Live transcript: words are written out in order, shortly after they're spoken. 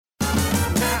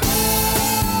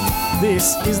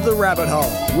This is The Rabbit Hole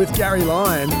with Gary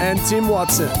Lyon and Tim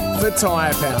Watson for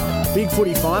Tyre Power. Big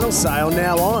footy final sale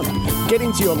now on. Get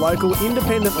into your local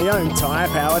independently owned Tyre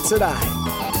Power today.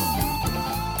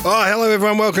 Oh, hello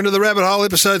everyone. Welcome to The Rabbit Hole,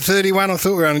 episode 31. I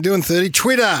thought we were only doing 30.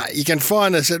 Twitter, you can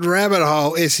find us at Rabbit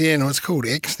Hole SEN, or it's called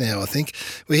X now, I think.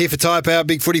 We're here for Tyre Power,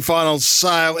 big footy final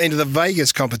sale into the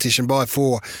Vegas competition by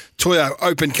 4 Toyo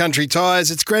Open Country tyres.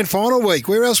 It's grand final week.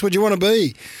 Where else would you want to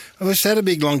be? I just had a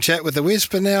big long chat with the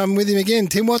Wisp, and now I'm with him again.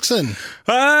 Tim Watson.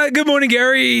 Good morning,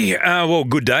 Gary. Well,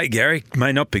 good day, Gary.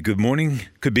 May not be good morning.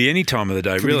 Could be any time of the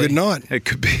day, Could really. be good night. It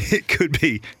could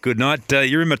be good night.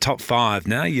 You're in my top 5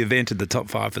 now. You've entered the top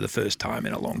 5 for the first time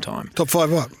in a long time. Top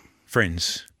 5 what?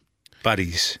 Friends,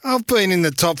 buddies. I've been in the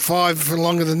top 5 for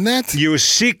longer than that. You were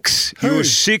 6. Who? You were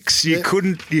 6. You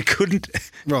couldn't.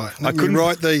 Right. I couldn't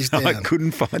write these down. I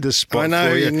couldn't find a spot I know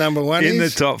for you your number 1 in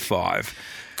is the top 5.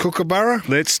 Kookaburra.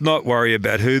 Let's not worry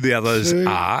about who the others 2,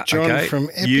 are. John okay? from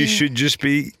Epping. You should just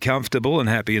be comfortable and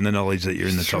happy in the knowledge that you're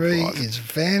in the top 3 5. is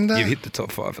Vander. You've hit the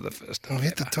top 5 for the first time. I've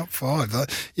hit the top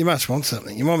 5. You must want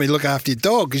something. You want me to look after your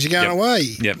dog because you're going away.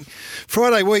 Yep.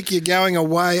 Friday week, you're going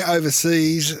away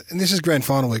overseas. And this is grand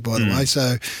final week, by the way.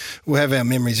 So we'll have our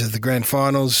memories of the grand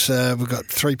finals. We've got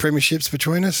 3 premierships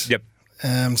between us. Yep.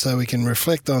 So we can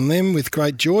reflect on them with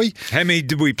great joy. How many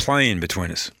did we play in between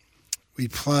us? We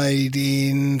played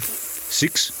in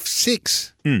 6?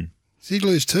 6. Mm. So you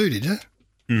lose 2, did you?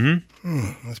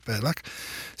 Mm-hmm. That's bad luck.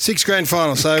 6 grand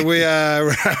final. So we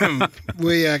are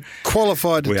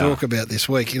qualified to talk about this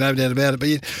week. No doubt about it.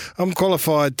 But I'm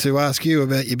qualified to ask you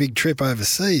about your big trip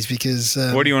overseas because...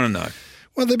 what do you want to know?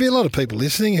 Well, there'll be a lot of people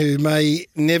listening who may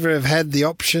never have had the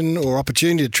option or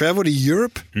opportunity to travel to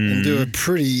Europe and do a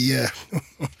pretty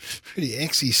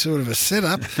exy sort of a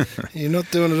setup. You're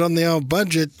not doing it on the old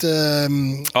budget.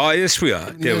 Oh, yes, we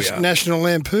are. Yeah, we are. National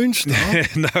Lampoon style.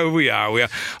 No, we are.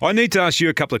 I need to ask you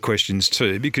a couple of questions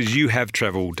too because you have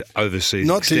travelled overseas.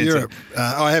 Not to Europe.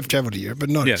 I have travelled to Europe, but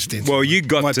not extensively. Well, you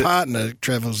got My partner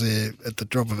travels there at the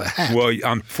drop of a hat. Well,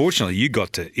 unfortunately, you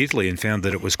got to Italy and found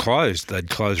that it was closed. They'd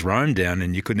closed Rome down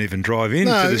and you couldn't even drive in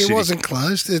to the city. No, it wasn't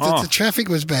closed. The traffic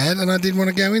was bad and I didn't want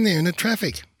to go in there in the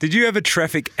traffic. Did you have a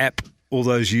traffic app all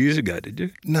those years ago, did you?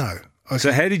 No.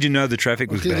 So how did you know the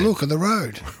traffic was bad? Look at the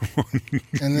road.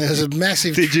 And there's a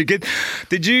massive...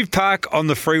 Did you park on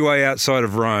the freeway outside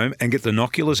of Rome and get the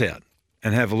binoculars out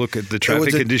and have a look at the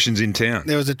traffic conditions in town?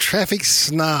 There was a traffic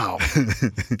snarl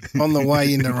on the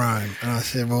way into Rome. And I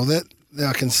said, well,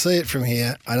 I can see it from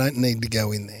here. I don't need to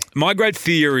go in there. My great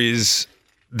fear is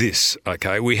this,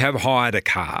 okay? We have hired a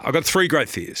car. I've got 3 great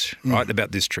fears, right,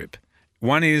 about this trip.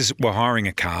 One is we're hiring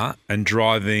a car and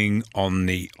driving on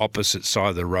the opposite side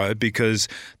of the road because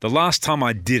the last time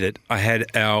I did it, I had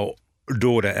our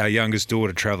youngest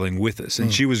daughter, travelling with us,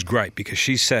 and she was great because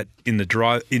she sat in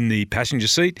the passenger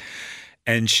seat,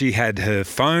 and she had her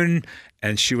phone,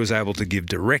 and she was able to give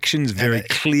directions very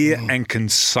clear and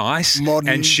concise,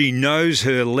 and she knows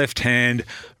her left hand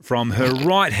from her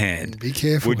right hand. Be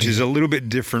careful, which is a little bit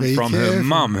different from her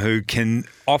mum, who can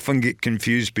often get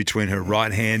confused between her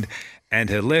right hand and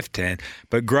her left hand.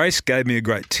 But Grace gave me a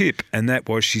great tip, and that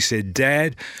was, she said,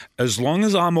 Dad, as long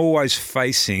as I'm always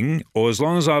facing, or as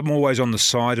long as I'm always on the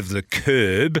side of the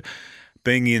curb,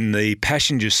 being in the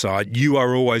passenger side, you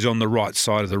are always on the right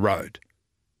side of the road.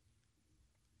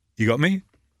 You got me?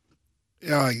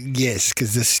 Yes,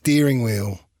 because the steering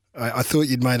wheel... I thought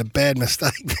you'd made a bad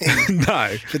mistake there.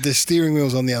 No. But the steering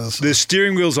wheel's on the other side. The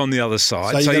steering wheel's on the other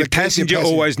side. So your passenger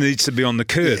always needs to be on the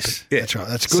curb. Yes, that's right.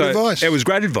 That's good advice. It was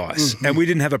great advice. And we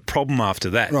didn't have a problem after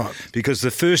that. Right. Because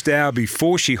the first hour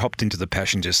before she hopped into the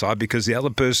passenger side, because the other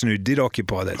person who did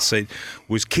occupy that seat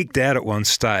was kicked out at one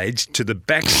stage to the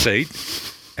back seat,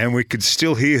 and we could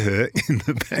still hear her in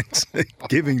the back seat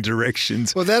giving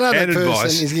directions. Well, that other and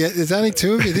person advice. There's only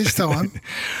 2 of you this time.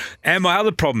 And my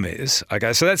other problem is,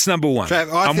 okay, so that's number 1.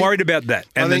 Trav, I'm worried about that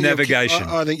and the navigation.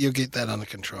 I think you'll get that under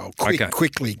control.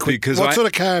 Quickly. Because what sort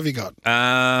of car have you got?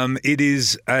 It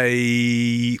is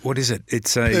what is it?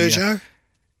 It's a Peugeot?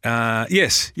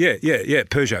 Yes. Yeah.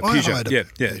 Peugeot.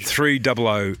 Yeah.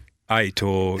 3008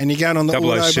 or And you're going on the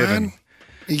 007.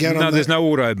 Autobahn? There's no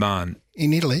Autobahn.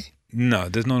 In Italy? No,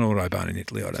 there's not an Autobahn in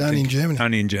Italy, I don't think. Only in Germany?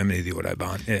 Only in Germany, the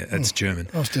Autobahn. Yeah, that's German.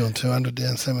 I was doing 200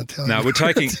 down San Mateo. No, we're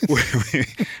taking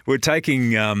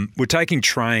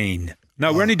train.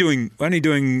 No, we're only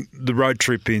doing the road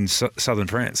trip in southern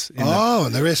France.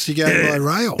 And the rest you go by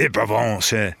rail. De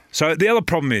Provence, yeah. So the other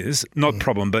problem is, not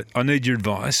problem, but I need your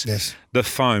advice. Yes. The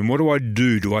phone, what do I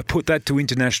do? Do I put that to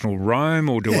international roam,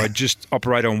 or do I just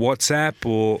operate on WhatsApp,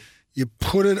 or... You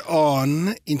put it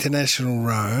on international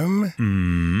roam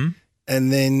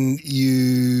and then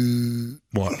you.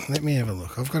 What? Let me have a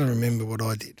look. I've got to remember what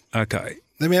I did. Okay.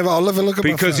 I'll have a look at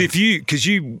Because my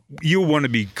phone. you'll want to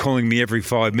be calling me every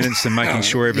 5 minutes and making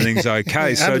sure everything's okay.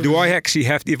 Yeah, So do I actually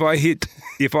have to,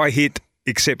 if I hit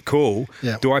accept call,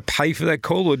 Yeah. do I pay for that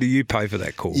call or do you pay for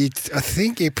that call? I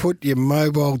think you put your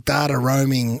mobile data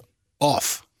roaming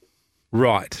off.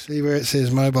 Right. See where it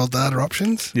says mobile data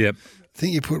options? Yep. I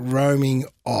think you put roaming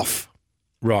off.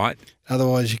 Right.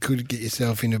 Otherwise, you could get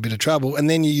yourself into a bit of trouble. And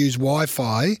then you use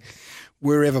Wi-Fi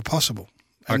wherever possible.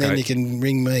 And then Okay. you can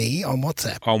ring me on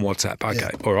WhatsApp. On WhatsApp. Okay.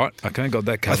 All right. Okay. Got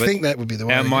that I covered. think that would be the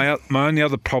way. And my only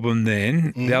other problem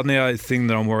then, the only other thing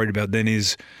that I'm worried about then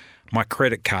is my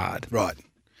credit card. Right.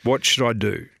 What should I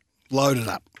do? Load it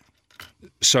up.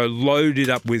 So load it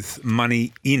up with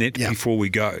money in it Yeah. before we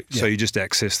go. So Yeah. you just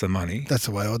access the money. That's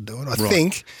the way I'd do it. I Right.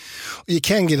 think you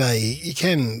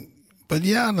can but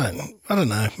yeah, I don't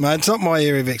know, mate. It's not my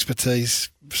area of expertise.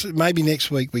 So maybe next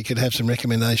week we could have some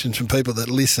recommendations from people that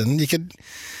listen. You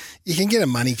can get a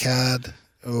money card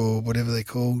or whatever they're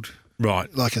called,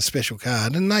 Right. like a special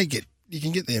card, and you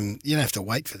can get them. You don't have to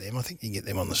wait for them. I think you can get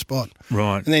them on the spot,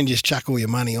 Right. and then just chuck all your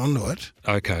money onto it.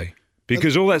 Okay.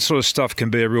 Because all that sort of stuff can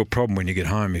be a real problem when you get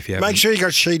home if you haven't Make sure you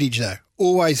got sheetage though.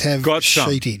 Always have got some.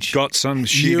 sheetage. Got some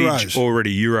sheetage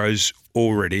Euros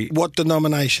already. What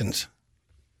denominations?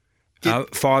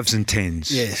 Fives and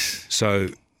tens. Yes. So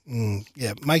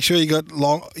Yeah, make sure you got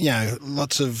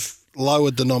lots of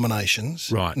lower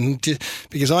denominations. Right. And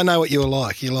because I know what you're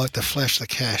like. You like to flash the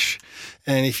cash.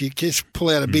 And if you just pull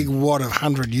out a big wad of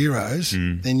 100 euros,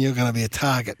 then you're going to be a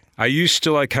target. are you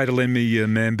still okay to lend me your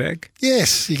man bag?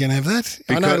 Yes, you can have that.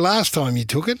 I know Because- last time you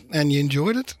took it and you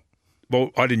enjoyed it.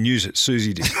 Well, I didn't use it.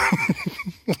 Susie did.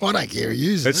 I don't care who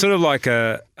uses It's it. sort of like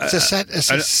It's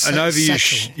an overuse.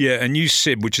 satchel. Yeah, and you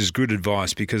said, which is good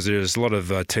advice because there's a lot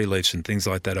of tea leaves and things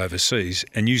like that overseas,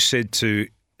 and you said to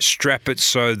strap it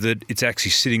so that it's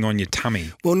actually sitting on your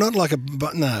tummy. Well, not like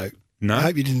no. No? I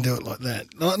hope you didn't do it like that.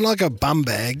 Not like a bum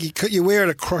bag. You wear it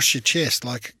across your chest,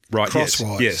 like Right,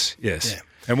 crosswise. yes. Yeah.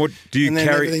 And what do you And then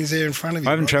carry? everything's there in front of you.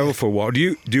 I haven't right? travelled for a while.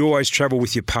 Do you always travel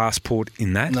with your passport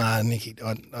in that? No, Nicky,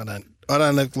 I don't. I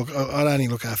only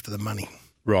look after the money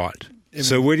Right.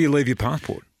 So where do you leave your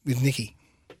passport? with Nicky.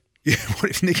 Yeah. What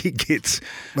if Nicky gets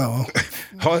Well,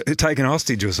 taken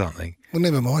hostage or something?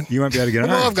 never mind. You won't be able to get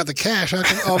Well, home. I've got the cash.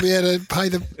 I'll be able to pay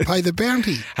the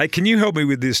bounty. Hey, can you help me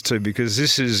with this too? Because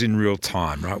this is in real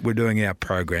time, right? We're doing our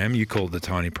program. You call it the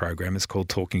Tony program. It's called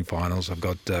Talking Finals. I've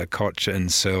got Koch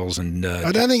and Sells and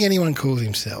I don't think anyone calls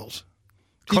him Sells.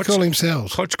 Do you Koch- call him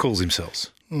Sells? Koch calls him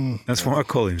Sells. That's why I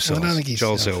call him Sells. don't think he's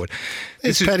Joel Sells. Selwood.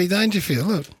 It's This is- Paddy Dangerfield.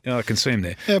 Look, Yeah, I can see him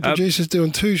there. our producer's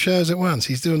doing two shows at once.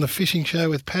 He's doing the fishing show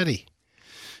with Paddy.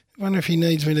 I wonder if he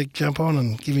needs me to jump on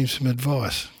and give him some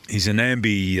advice. He's an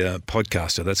ambi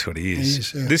podcaster. That's what he is. He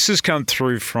is, yeah. This has come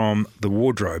through from the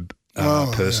wardrobe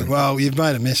person. Yeah. Well, you've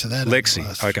made a mess of that. Lexi.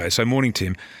 otherwise. Okay, so morning,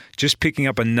 Tim. Just picking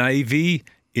up a navy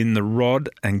in the rod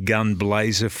and gun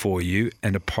blazer for you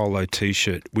and a polo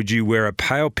T-shirt. Would you wear a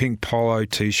pale pink polo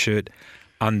T-shirt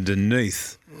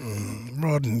underneath?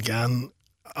 Rod and gun.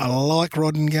 I like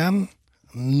rod and gun.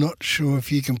 I'm not sure if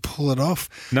you can pull it off.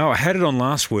 No, I had it on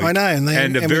last week. I know,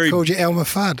 and a we very called you Elmer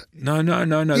Fudd. no.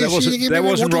 Yes, That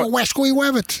wasn't what rod, Wascally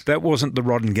Wabbit. that wasn't the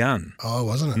rod and gun. Oh,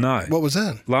 wasn't it? No. What was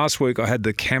that? Last week I had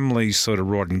the Camley sort of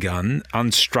rod and gun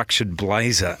unstructured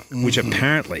blazer, which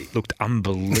apparently looked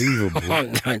unbelievable I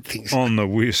don't think so. on the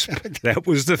Wisp. That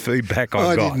was the feedback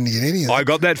I got. didn't get any of that. I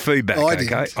got that feedback. I okay,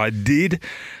 didn't. I did.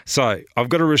 So I've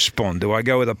got to respond. Do I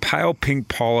go with a pale pink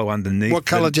polo underneath? What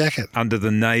colour jacket? Under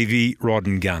the navy rod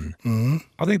and gun. Mm-hmm.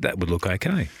 I think that would look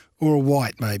okay. Or a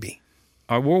white, maybe.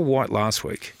 I wore white last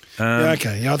week. Yeah,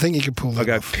 okay, yeah, I think you could pull I that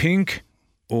go off. pink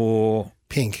or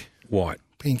Pink. white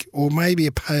Or maybe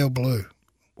a pale blue.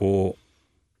 or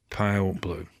pale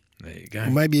blue. There you go.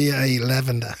 Or maybe a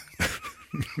lavender.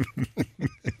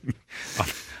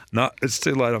 No, it's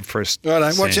too late. I've pressed. Righto,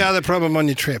 what's the send. other problem on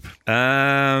your trip?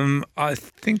 I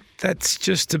think that's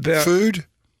just about. Food?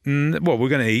 Well, we're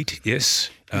going to eat. Yes.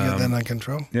 You got that under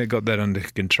control? Yeah, got that under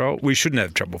control. We shouldn't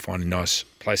have trouble finding nice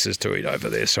places to eat over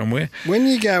there somewhere. When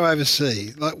you go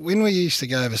overseas, like when we used to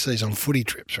go overseas on footy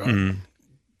trips, right?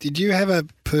 Did you have a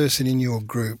person in your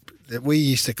group that we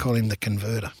used to call him the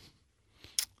converter?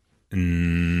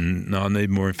 No, I need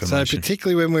more So information.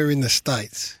 particularly when we were in the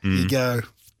States, you go,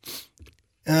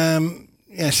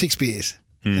 6 beers.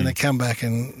 And they come back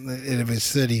and it was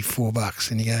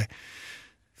 $34 and you go,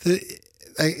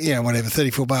 whatever,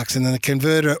 $34. And then the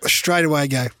converter straight away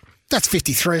go, that's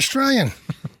 53 Australian.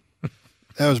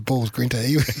 That was Balls Grinter.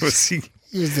 Was he?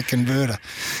 He was the converter.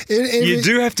 You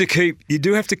do have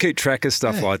to keep track of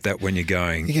stuff like that when you're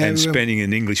going You go, and spending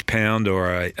an English pound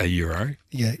or a euro.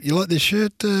 Yeah, you like this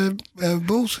shirt,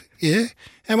 Bulls? Yeah.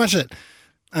 How much is it?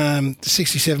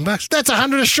 $67. That's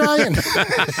 100 Australian.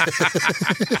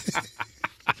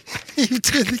 You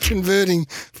did the converting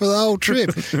for the whole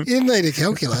trip. You didn't need a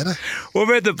calculator. What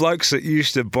about the blokes that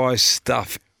used to buy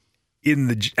stuff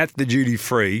at the duty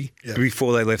free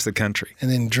before they left the country? And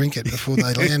then drink it before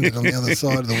they landed on the other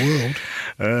side of the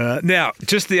world. Now,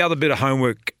 just the other bit of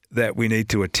homework that we need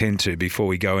to attend to before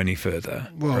we go any further.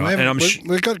 Well, right?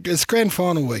 we've got it's grand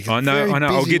final week. I know.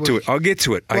 I'll get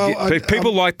to it. Well,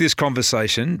 People like this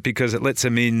conversation because it lets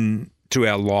them in to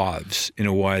our lives in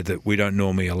a way that we don't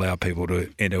normally allow people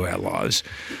to into our lives.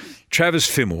 Travis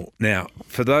Fimmel. Now,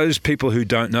 for those people who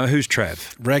don't know, who's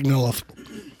Trav? Ragnar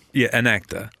Yeah, an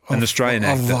actor, an Australian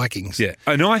actor. Of Vikings. Yeah.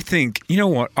 And I think, you know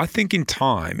what? I think in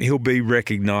time he'll be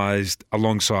recognised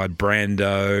alongside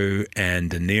Brando and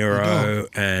De Niro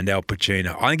and Al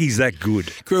Pacino. I think he's that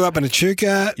good. Grew up in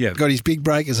Echuca. Yeah. Got his big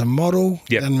break as a model.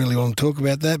 Yeah. Doesn't really want to talk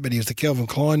about that, but he was the Calvin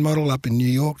Klein model up in New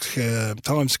York,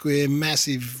 Times Square,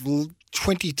 massive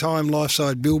 20-time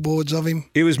life-size billboards of him.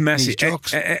 It was massive.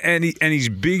 And And he's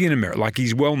big in America. Like,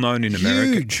 he's well-known in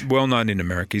America. Huge. Well-known in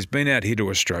America. He's been out here to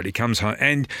Australia. He comes home.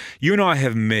 And you and I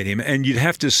have met him, and you'd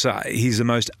have to say he's the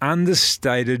most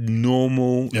understated,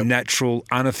 normal, natural,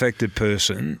 unaffected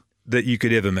person that you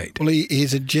could ever meet. Well,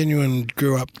 he's a genuine,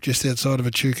 grew up just outside of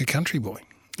Echuca country boy.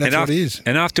 That's what he is.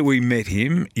 And after we met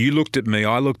him, you looked at me,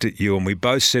 I looked at you, and we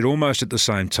both said almost at the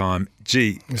same time,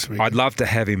 gee, I'd love to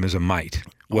have him as a mate.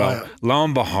 Well, lo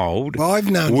and behold, I've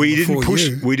known we him before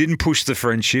you. We didn't push the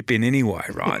friendship in any way,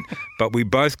 right? But we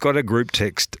both got a group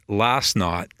text last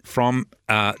night from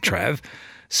Trav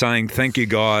saying, thank you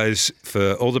guys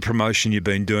for all the promotion you've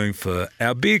been doing for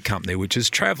our beer company, which is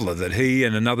Traveller, that he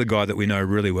and another guy that we know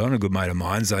really well, and a good mate of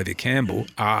mine, Xavier Campbell,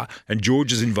 are, and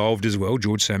George is involved as well.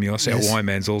 George Samuels, our wine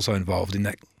man's also involved in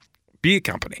that beer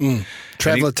company.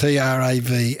 Traveller,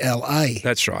 Travla.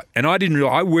 That's right. And I didn't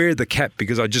realize, I wear the cap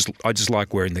because I just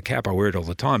like wearing the cap. I wear it all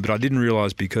the time, but I didn't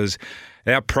realize because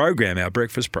our program, our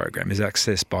breakfast program, is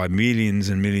accessed by millions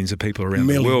and millions of people around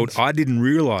the world. I didn't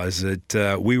realize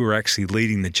that we were actually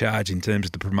leading the charge in terms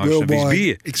of the promotion of his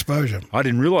beer. Exposure. I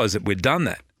didn't realize that we'd done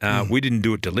that. We didn't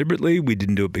do it deliberately. We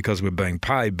didn't do it because we're being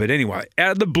paid. But anyway,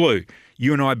 out of the blue,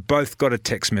 you and I both got a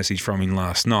text message from him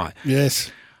last night.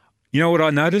 Yes. You know what I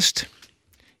noticed?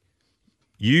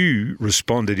 You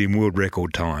responded in world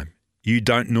record time. You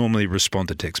don't normally respond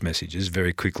to text messages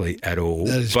very quickly at all.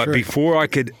 That is but true. before I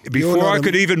could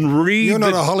even read, you're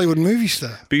not a Hollywood movie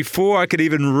star. Before I could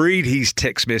even read his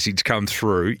text message come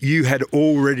through, you had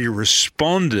already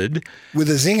responded with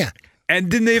a zinger. And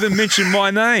didn't even mention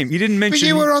my name. You didn't mention. But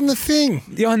you were on the thing.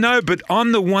 Yeah, I know, but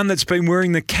I'm the one that's been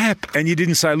wearing the cap, and you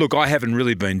didn't say, "Look, I haven't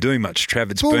really been doing much, Trav.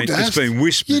 It's been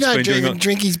whispered. You don't even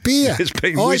drink his beer. It's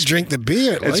been I whispered. drink the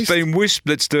beer at least. It's been whispered.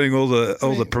 That's doing all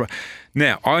the.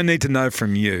 Now I need to know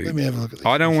from you. Let me have a look at this.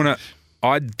 I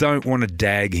don't want to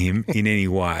dag him in any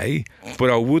way, but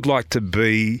I would like to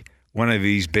be one of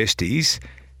his besties.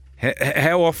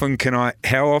 How often can I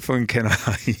text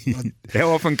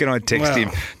him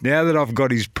now that I've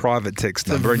got his private text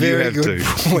number? And you have very good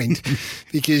point,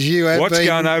 because you have What's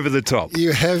going over the top?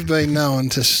 You have been known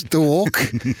to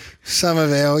stalk some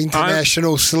of our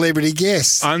international celebrity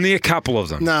guests. Only a couple of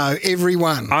them. No,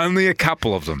 everyone. Only a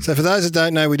couple of them. So for those that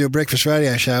don't know, we do a breakfast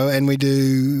radio show, and we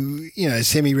do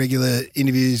semi-regular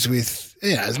interviews with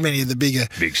as many of the big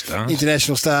stars,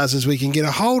 international stars as we can get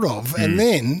a hold of. And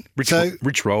then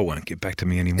Rich Roll won't get back to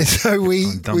me anymore. So we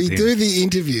do the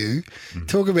interview,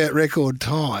 talk about record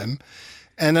time,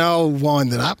 and I'll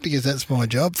wind it up because that's my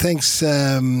job. Thanks,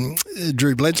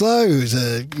 Drew Bledsoe, who's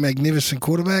a magnificent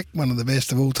quarterback, one of the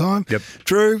best of all time. Yep.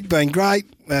 Drew, been great.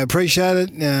 Appreciate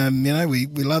it.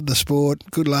 We love the sport.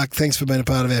 Good luck. Thanks for being a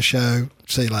part of our show.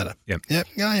 See you later. Yep.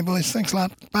 Go on, boys. Thanks a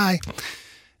lot. Bye.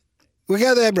 We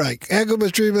go to our break. How good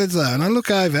was Drew Bledsoe? And I look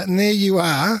over, and there you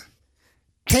are,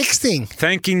 texting.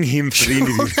 Thanking him for the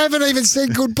interview. I haven't even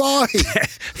said goodbye.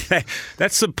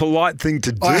 That's the polite thing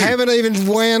to do. I haven't even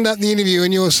wound up the interview,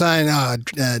 and you're saying,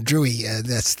 Drewy,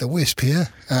 that's the Wisp here.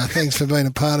 Thanks for being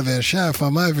a part of our show. If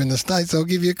I'm over in the States, I'll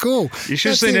give you a call.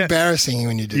 That's embarrassing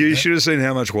when you do that. You should have seen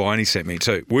how much wine he sent me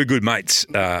too. We're good mates.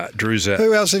 Drew's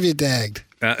Who else have you dagged?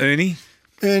 Ernie.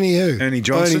 Ernie who? Ernie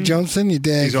Johnson. Ernie Johnson, you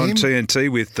dagged him. He's on TNT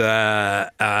with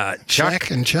Chuck. Chuck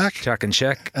and Chuck. Chuck and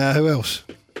Shaq. Who else?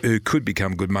 who could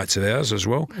become good mates of ours as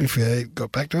well. If he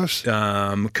got back to us.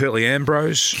 Curtly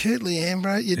Ambrose. Curtly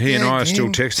Ambrose. He and I are still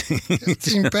texting.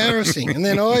 It's embarrassing. And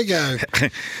then I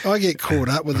get caught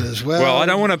up with it as well. Well, I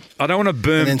don't want to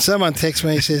burn. And then someone texts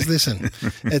me and says, listen,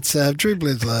 it's Drew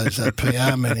Bledslow's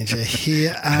PR manager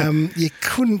here. You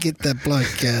couldn't get that bloke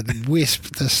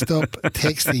Wisp to stop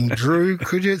texting Drew,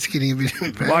 could you? It's getting a bit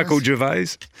embarrassing. Michael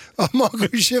Gervais. Oh, Michael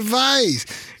Gervais.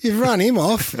 You've run him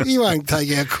off. He won't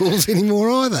take our calls anymore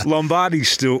either. Lombardi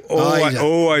still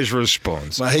always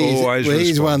responds. Well,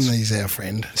 he's one. He's our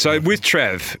friend. So with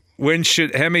Trav,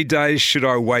 how many days should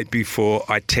I wait before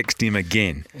I text him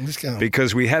again?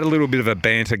 Because we had a little bit of a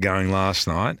banter going last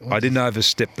night. I didn't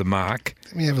overstep the mark.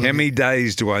 How many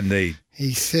days do I need?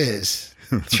 He says,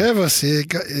 Travis here,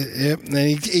 yep. And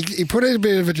he put in a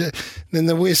bit of a. Then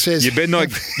the West says, You better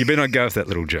not go with that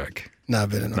little joke. No,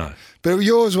 better not. No. But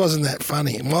yours wasn't that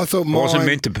funny. I thought mine wasn't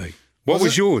meant to be. What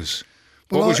was yours?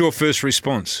 What was your first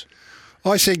response?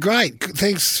 I said, great.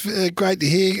 Thanks. Great to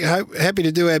hear. Happy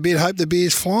to do our bit. Hope the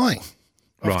beer's flying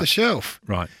off the shelf.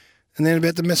 Right. And then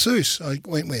about the masseuse, I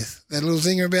went with that little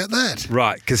zinger about that.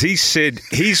 Right, because he said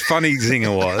his funny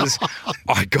zinger was,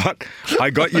 I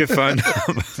got your phone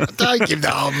number. Don't give the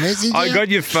whole message. I got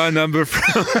your phone number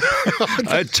from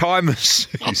a Thai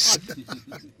masseuse.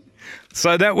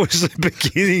 So that was the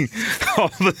beginning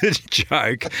of the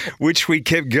joke, which we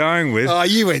kept going with. Oh,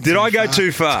 you went. Did I go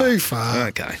too far? Too far.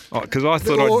 Okay, because I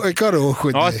thought it got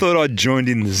awkward. I thought I'd joined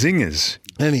in the zingers.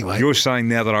 Anyway, you're saying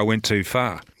now that I went too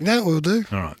far. You know what we'll do?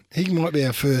 All right. He might be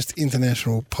our first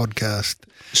international podcast.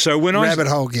 So when rabbit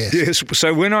hole guest. Yes.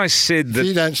 So when I said that, if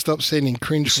you don't stop sending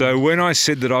cringe. So when I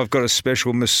said that I've got a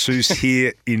special masseuse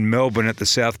here in Melbourne at the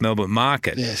South Melbourne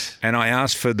Market, yes, and I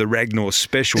asked for the Ragnar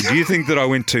special, do you think that I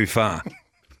went too far?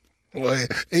 Well,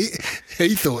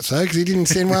 he thought so because he didn't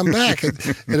send one back.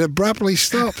 It abruptly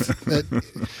stopped. But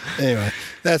anyway,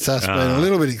 that's us being a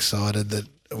little bit excited that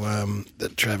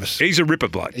Travis. He's a ripper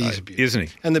bloke, isn't he?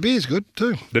 And the beer's good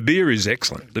too. The beer is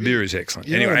excellent. The beer is excellent.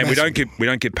 Anyway, and we don't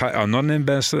get paid. I'm not an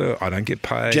ambassador. I don't get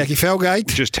paid. Jackie Felgate,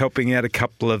 just helping out a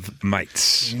couple of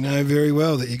mates. You know very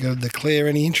well that you've got to declare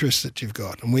any interest that you've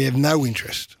got, and we have no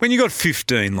interest. When you got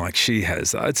 15 like she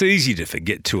has, though, it's easy to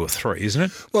forget 2 or 3, isn't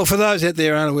it? Well, for those out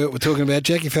there unaware what we're talking about,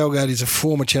 Jackie Felgate is a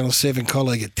former Channel 7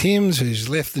 colleague at Tim's who's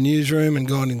left the newsroom and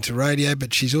gone into radio,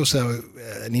 but she's also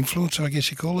an influencer, I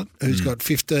guess you call it, who's got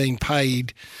 15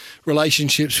 paid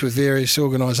relationships with various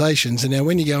organisations. And now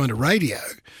when you go into radio,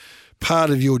 part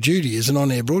of your duty as an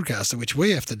on-air broadcaster, which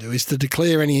we have to do, is to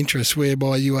declare any interest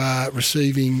whereby you are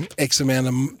receiving X amount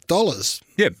of dollars.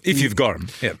 Yep, if you've got them.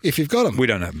 Yep. If you've got them. We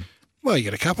don't have them. Well, you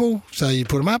got a couple, so you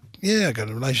put them up. Yeah, I got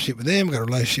a relationship with them, got a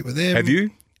relationship with them. Have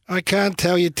you? I can't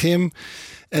tell you, Tim.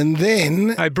 And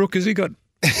then... Hey, Brooke, has he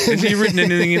written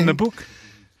anything in the book?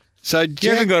 So you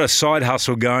haven't got a side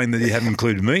hustle going that you haven't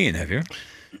included me in, have you?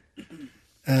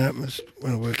 I want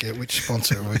to work out which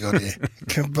sponsor have we got here.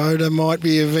 Kubota might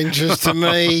be of interest to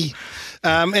me.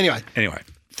 Anyway,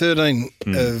 13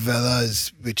 of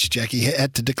those which Jackie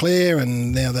had to declare,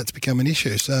 and now that's become an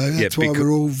issue. So that's why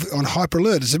we're all on hyper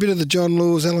alert. It's a bit of the John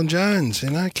Laws, Alan Jones,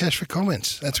 cash for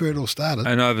comments. That's where it all started.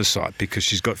 An oversight because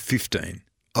she's got 15.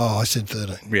 Oh, I said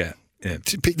 13. Yeah.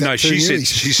 No, she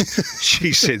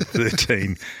said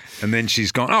 13, and then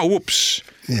she's gone, oh, whoops.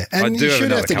 Yeah, and you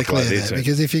should have to declare that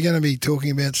because if you're going to be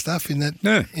talking about stuff in that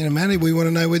in a manner, we want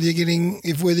to know whether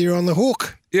you're on the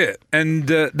hook. Yeah, and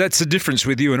that's the difference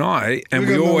with you and I. And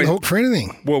we're not on the hook for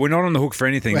anything. Well, we're not on the hook for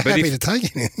anything. We're happy to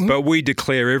take anything. But we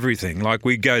declare everything. Like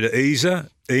we go to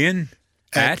Ian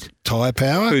at Tyre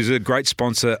Power, who's a great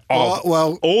sponsor of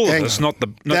all of us.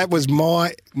 That was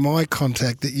my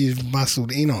contact that you've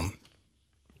muscled in on.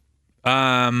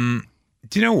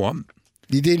 Do you know what?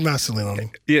 You did muscle in on him.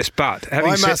 Yes, but I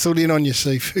muscled in on your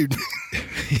seafood.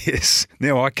 Yes.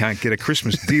 Now I can't get a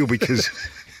Christmas deal because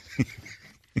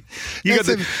you're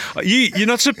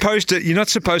not supposed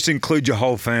to include your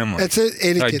whole family. That's it.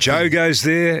 Etiquette. So Joe goes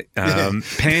there,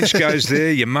 Panch goes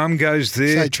there, your mum goes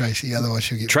there. Say Tracy, otherwise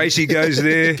she'll get. Tracy goes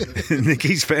there,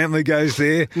 Nikki's family goes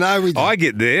there. No, we don't. I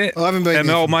get there. I haven't been. And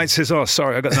there my old mate says, "Oh,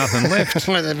 sorry, I got nothing left."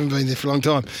 I haven't been there for a long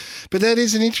time, but that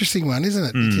is an interesting one, isn't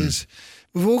it? Because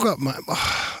we've all got.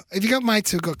 Have you got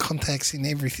mates who've got contacts in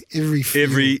every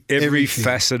field, every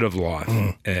facet of life?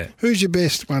 Yeah. Who's your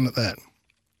best one at that?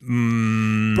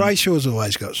 Brayshaw's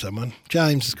always got someone.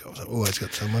 James has always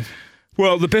got someone.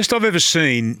 Well, the best I've ever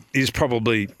seen is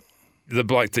probably the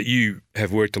bloke that you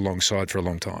have worked alongside for a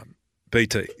long time.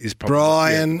 BT is probably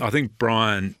Brian. Yeah, I think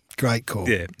Brian. Great call.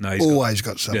 Yeah, no, he's always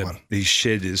got someone. Yeah, his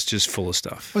shed is just full of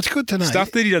stuff. Well, it's good to know stuff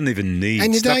that he doesn't even need,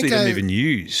 and you stuff don't that he go doesn't even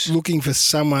use. Looking for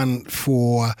someone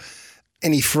for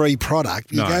any free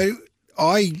product.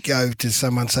 I go to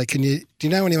someone and say, do you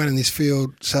know anyone in this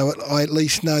field so I at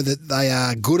least know that they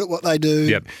are good at what they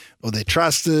do or they're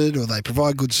trusted or they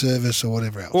provide good service or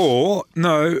whatever else? Or,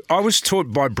 no, I was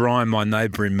taught by Brian, my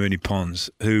neighbour in Moonee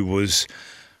Ponds, who was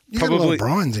you got a lot of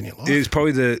Brians in your life. He was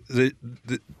probably the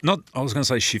not, I was going to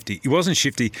say shifty. He wasn't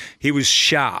shifty. He was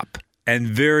sharp and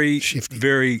very, Shifty.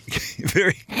 very,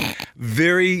 very,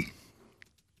 very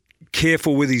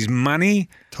careful with his money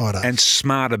Tight up. and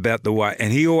smart about the way.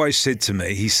 And he always said to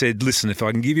me, he said, listen, if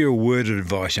I can give you a word of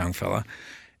advice, young fella,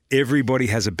 everybody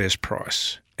has a best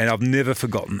price. And I've never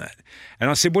forgotten that. And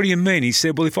I said, what do you mean? He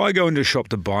said, well, if I go into a shop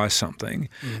to buy something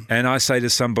and I say to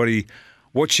somebody,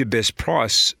 what's your best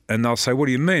price? And they'll say, what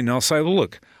do you mean? And I'll say, well,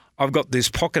 look, I've got this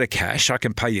pocket of cash. I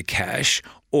can pay you cash,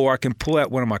 or I can pull out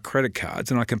one of my credit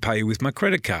cards and I can pay you with my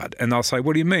credit card. And they'll say,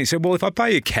 what do you mean? He said, well, if I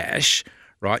pay you cash,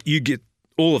 right, you get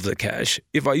all of the cash.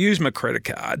 If I use my credit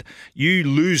card, you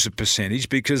lose a percentage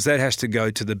because that has to go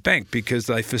to the bank because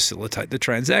they facilitate the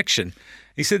transaction.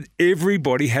 He said,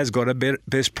 everybody has got a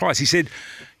best price. He said,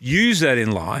 use that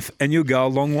in life and you'll go a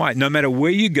long way. No matter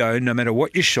where you go, no matter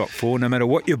what you shop for, no matter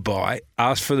what you buy,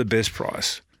 ask for the best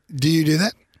price. Do you do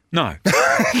that? No.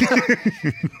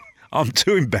 I'm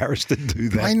too embarrassed to do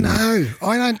that. I know.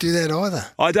 I don't do that either.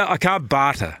 I can't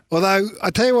barter. Although, I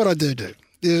tell you what I do.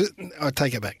 I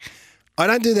take it back. I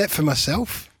don't do that for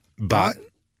myself, But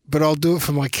but I'll do it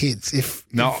for my kids.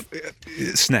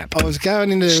 Snap. I was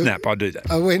going into Snap, I do that.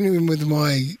 I went in with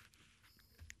one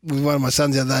of my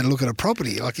sons the other day to look at a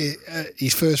property, like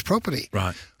his first property.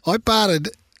 Right. I bartered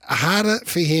harder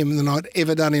for him than I'd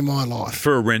ever done in my life.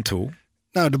 For a rental.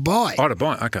 No, to buy. Oh, to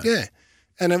buy, okay. Yeah.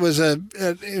 And it was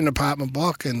an apartment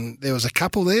block and there was a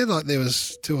couple there, like there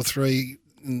was 2 or 3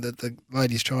 that the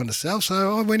lady's trying to sell.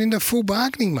 So I went into full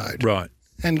bargaining mode. Right.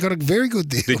 And got a very good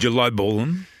deal. Did you lowball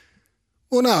them?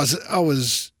 Well, no,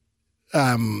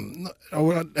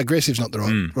 aggressive's not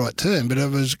the right term, but it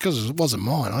was because it wasn't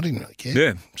mine. I didn't really care.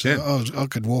 Yeah, So yeah. I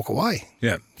could walk away.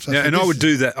 Yeah. So Yeah, for and I this- would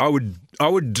do that. I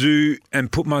would do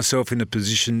and put myself in a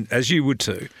position, as you would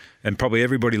too, and probably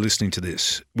everybody listening to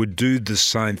this, would do the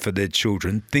same for their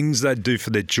children, things they'd do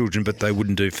for their children but they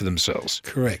wouldn't do for themselves.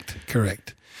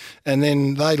 Correct. And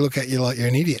then they look at you like you're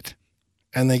an idiot.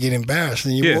 And they get embarrassed,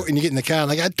 and you walk, and you get in the car,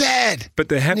 and they go, "Dad!" But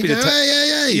they're happy And you to go, take.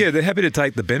 Hey. Yeah, they're happy to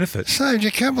take the benefit. Saved you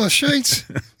a couple of sheets.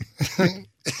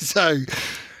 So,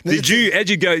 As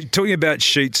you go, talking about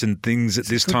sheets and things at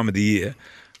this time of the year,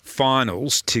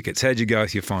 finals tickets, how'd you go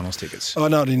with your finals tickets? I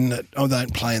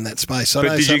don't play in that space.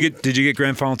 But did you get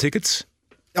grand final tickets?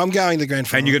 I'm going to grand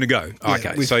final. And you're going to go?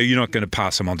 Yeah, Okay, so you're not going to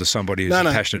pass them on to somebody who's a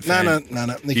passionate fan?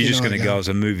 No. You're just going to go as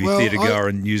a movie theatre goer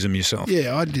and use them yourself?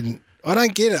 Yeah, I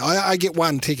don't get it. I get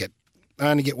one ticket. I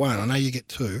only get one. I know you get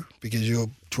 2 because you're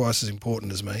twice as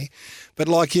important as me. But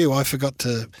like you, I forgot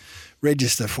to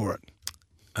register for it.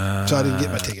 So I didn't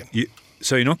get my ticket.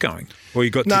 So you're not going? Or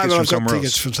you got No, tickets but from I've got somewhere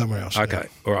tickets else? from somewhere else. Okay,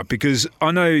 all right. Because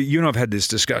I know you and I've had this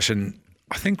discussion,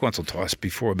 I think once or twice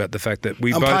before, about the fact that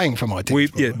I'm paying for my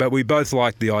tickets. Yeah, but we both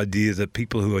like the idea that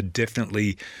people who are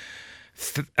definitely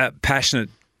passionate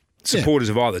supporters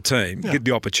of either team get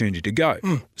the opportunity to go.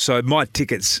 So my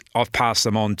tickets, I've passed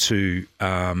them on to...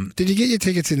 Did you get your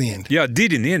tickets in the end? Yeah, I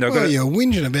did in the end. You were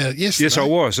whinging about it yesterday. Yes, I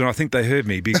was, and I think they heard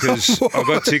me because I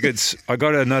got tickets. I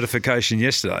got a notification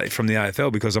yesterday from the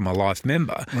AFL because I'm a life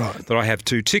member that I have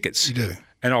 2 tickets. You do.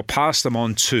 And I'll pass them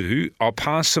on to.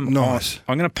 Nice.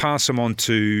 I'm going to pass them on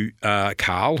to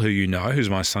Carl, who you know,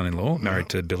 who's my son-in-law, married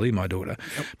to Billy, my daughter.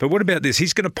 Yep. But what about this?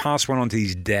 He's going to pass one on to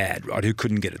his dad, right, who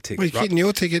couldn't get a ticket. Well, you're getting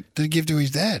your ticket to give to his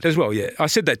dad. As well, yeah. I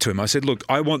said that to him. I said, look,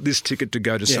 I want this ticket to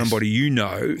go to somebody you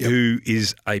know who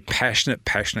is a passionate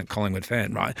Collingwood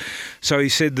fan, right? So he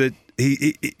said that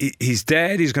his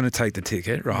dad is going to take the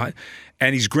ticket, right?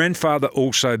 And his grandfather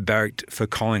also barracked for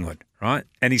Collingwood, right?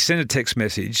 And he sent a text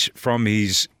message from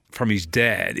his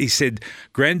dad. He said,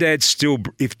 if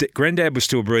Granddad was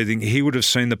still breathing, he would have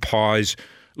seen the Pies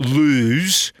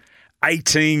lose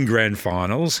 18 grand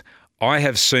finals. I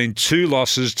have seen 2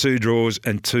 losses, 2 draws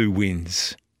and 2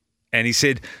 wins. And he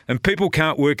said, and people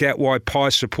can't work out why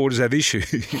Pies supporters have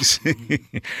issues.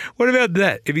 What about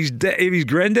that? If his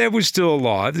granddad was still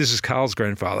alive, this is Carl's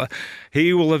grandfather,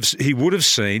 he would have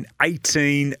seen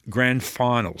 18 grand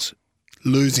finals.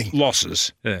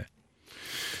 Losses. Yeah.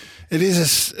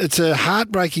 It's a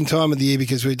heartbreaking time of the year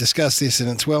because we discussed this and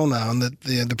it's well known that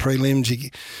the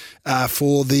prelims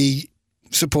for the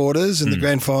supporters and the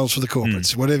grand finals for the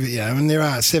corporates, whatever, and there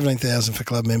are 17,000 for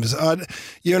club members.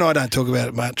 You and I don't talk about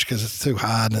it much because it's too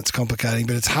hard and it's complicating,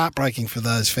 but it's heartbreaking for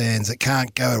those fans that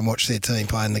can't go and watch their team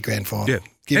play in the grand final. Yeah.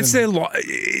 It's their life.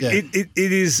 It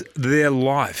is their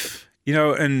life,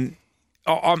 and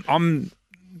I'm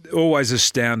always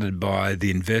astounded by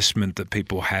the investment that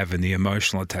people have and the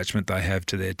emotional attachment they have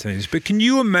to their teams. But can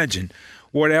you imagine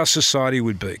what our society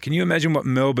would be? Can you imagine what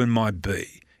Melbourne might be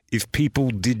if people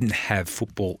didn't have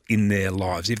football in their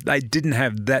lives, if they didn't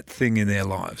have that thing in their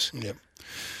lives? Yep.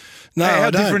 No, how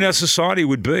I don't. different our society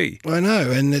would be. I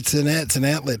know, and it's an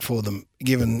outlet for them,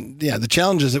 given the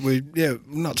challenges that we,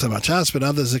 not so much us, but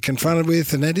others are confronted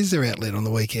with, and that is their outlet on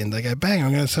the weekend. They go, bang,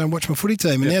 I'm going to watch my footy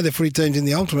team, and now their footy team's in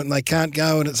the ultimate, and they can't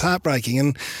go, and it's heartbreaking.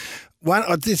 And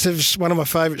this is one of my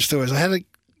favourite stories. I had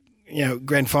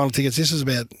grand final tickets. This was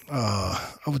about, I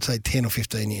would say 10 or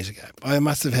 15 years ago. I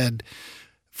must have had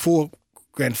 4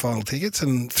 grand final tickets,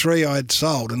 and 3 I'd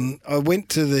sold, and I went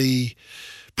to the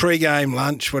pre-game,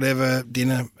 lunch, whatever,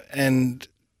 dinner, and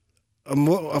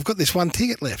I've got this one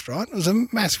ticket left, right? It was a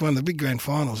massive one of the big grand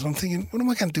finals. And I'm thinking, what am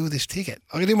I going to do with this ticket?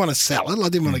 I didn't want to sell it. I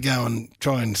didn't want to go and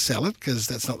try and sell it because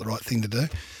that's not the right thing to do.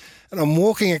 And I'm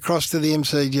walking across to the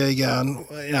MCG going,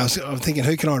 I'm thinking,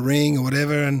 who can I ring or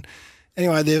whatever? And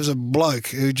anyway, there was a bloke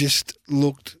who just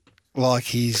looked like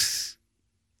his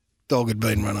dog had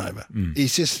been run over.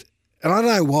 He's just, and I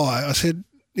don't know why. I said,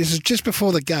 this is just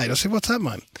before the gate. I said, what's up,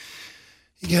 mate?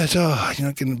 He goes, you're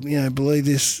not going to believe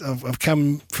this. I've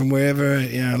come from wherever.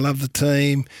 I love the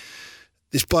team.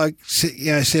 This bloke,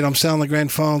 said I'm selling the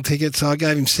grand final ticket, so I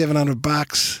gave him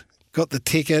 $700. Got the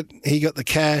ticket. He got the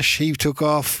cash. He took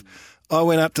off. I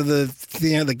went up to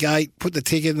the gate, put the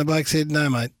ticket, and the bloke said, "No,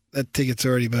 mate, that ticket's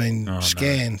already been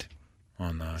scanned." No.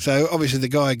 Oh no! So obviously the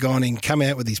guy had gone in, come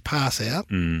out with his pass out,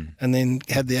 and then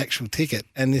had the actual ticket,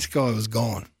 and this guy was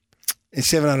gone. It's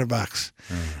 $700.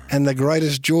 And the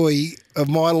greatest joy of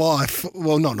my life,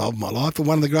 well, not of my life, but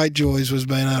one of the great joys was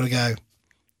being able to go,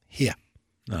 here.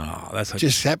 Oh,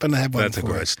 just happened to have one. That's a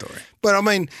great story. But I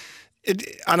mean,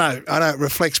 I know it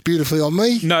reflects beautifully on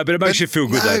me. No, but it makes you feel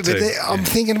good though too. I'm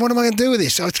thinking, what am I going to do with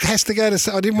this? It has to go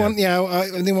to. I didn't want,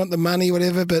 I didn't want the money,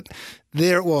 whatever. But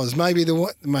there it was. Maybe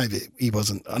he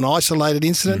wasn't an isolated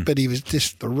incident, but he was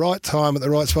just the right time at the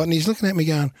right spot. And he's looking at me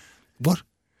going, what?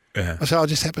 Yeah. I said, I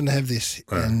just happen to have this.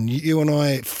 Yeah. And you and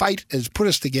I, fate has put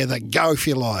us together. Go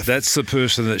for your life. That's the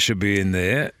person that should be in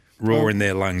there, roaring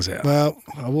their lungs out. Well,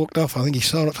 I walked off. I think he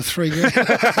sold it for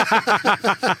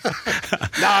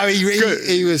 $3,000. No,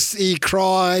 he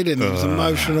cried and he was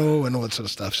emotional and all that sort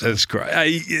of stuff. So. That's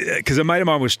great. Because a mate of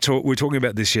mine we were talking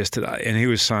about this yesterday, and he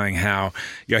was saying how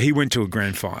he went to a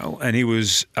grand final and he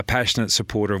was a passionate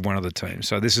supporter of one of the teams.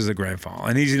 So this is a grand final,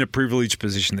 and he's in a privileged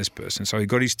position, this person. So he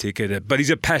got his ticket, but he's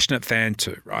a passionate fan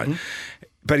too, right? Mm-hmm.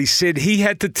 But he said he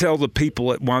had to tell the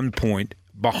people at one point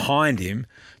behind him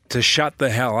to shut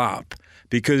the hell up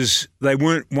because they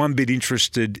weren't one bit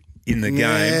interested in the game.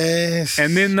 Yes.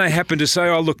 And then they happened to say,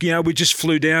 oh, look, we just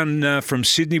flew down from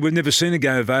Sydney. We've never seen a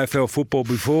game of AFL football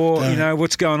before.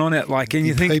 What's going on out like? And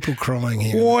you think, people crying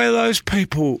here. Why are those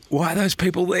people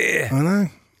there? I know.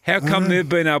 How come they've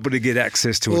been able to get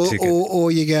access to a ticket?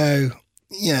 Or you go,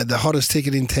 the hottest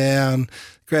ticket in town,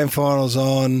 grand final's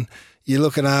on, you're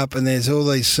looking up and there's all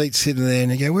these seats sitting there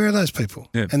and you go, where are those people?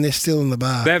 Yeah. And they're still in the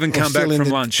bar. They haven't come back from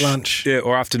lunch. Yeah,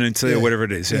 or afternoon tea or whatever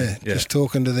it is. Yeah. Just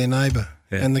talking to their neighbour.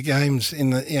 Yeah. And the game's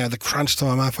in the crunch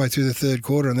time halfway through the third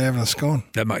quarter and they're having a scone.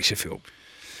 That makes you feel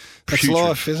That's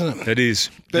life, isn't it? It is.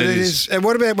 But it is. And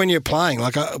what about when you're playing?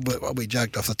 Like we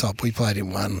joked off the top, we played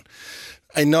in one.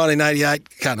 In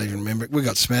 1988, can't even remember it, we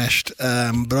got smashed.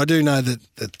 But I do know that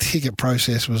the ticket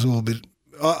process was all a bit...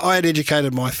 I had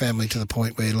educated my family to the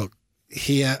point where, look,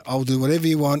 here, I'll do whatever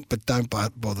you want, but don't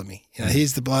bother me.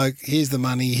 Here's the bloke, here's the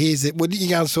money, here's it. Well, you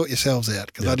go and sort yourselves out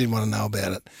because I didn't want to know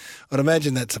about it. I'd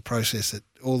imagine that's a process that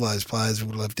all those players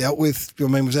would have dealt with. I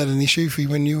mean, was that an issue for you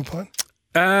when you were playing?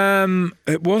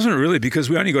 It wasn't really because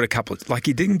we only got a couple of... Like,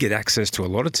 you didn't get access to a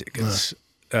lot of tickets.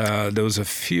 No. There was a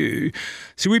few.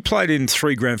 So we played in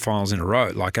 3 grand finals in a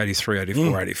row, like 83,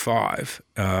 84, 85.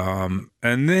 And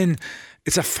then...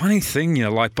 It's a funny thing,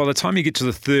 like by the time you get to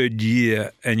the third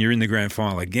year and you're in the grand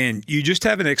final again, you just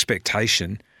have an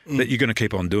expectation that you're going to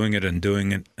keep on doing it and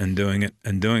doing it and doing it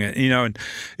and doing it. And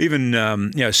even,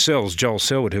 Sells, Joel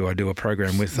Selwood, who I do a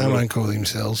program with. No one calls him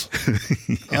Sells.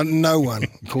 No one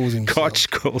calls him Koch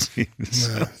calls him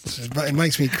Sells. No, it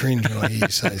makes me cringe when I hear you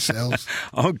say Sells.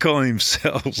 I'm calling him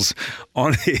Sells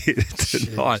on here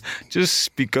tonight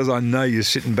just because I know you're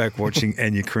sitting back watching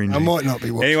and you're cringing. I might not be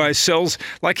watching. Anyway, Sells,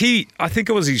 I think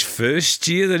it was his first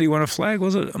year that he won a flag,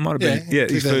 was it? It might have been. Yeah,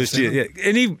 his first year. Yeah.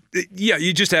 And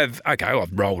you just have, okay,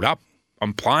 I've rolled up.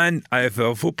 I'm playing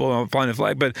AFL football. I'm playing a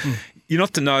flag, but you're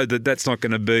not to know that that's not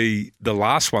going to be the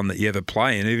last one that you ever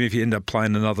play in, even if you end up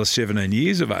playing another 17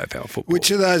 years of AFL football. Which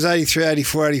of those 83,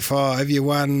 84, 85, you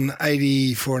won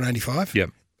 84 and 85? Yep.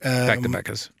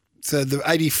 Back-to-backers. So the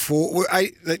 84,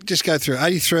 just go through.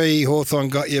 83, Hawthorn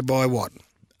got you by what?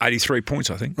 83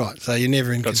 points, I think. Right, so you're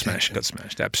never in Got contention.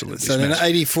 smashed, absolutely So smashed. then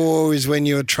 84 is when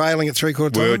you were trailing at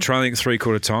three-quarter time? We were trailing at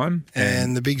three-quarter time.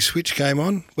 And the big switch came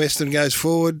on. Weston goes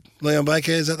forward. Leon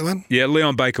Baker, is that the one? Yeah,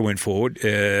 Leon Baker went forward.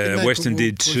 Weston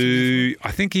did put too.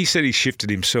 I think he said he shifted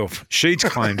himself. Sheeds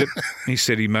claimed it. He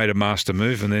said he made a master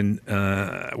move, and then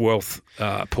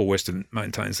Paul Weston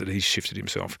maintains that he shifted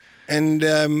himself. And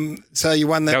so you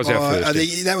won that. That was our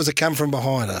first, that was a come from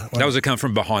behinder. That was a come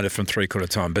from behind it from three-quarter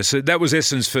time. But so that was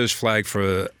Essendon's first flag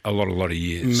for a lot of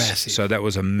years. Massive. So that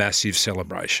was a massive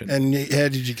celebration. And how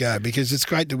did you go? Because it's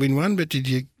great to win one, but did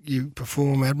you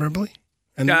perform admirably?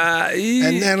 And now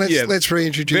let's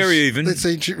reintroduce. Very even. Let's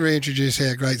reintroduce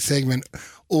our great segment.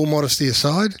 All modesty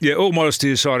aside. Yeah, all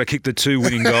modesty aside, I kicked the 2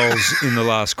 winning goals in the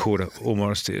last quarter. All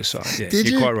modesty aside. Yeah, Did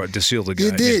you're you? quite right to seal the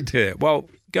game. You did? Yeah. Well,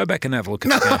 go back and have a look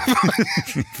at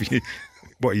the game.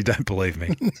 What, you don't believe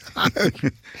me?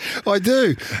 I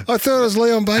do. I thought it was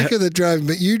Leon Baker that drove him,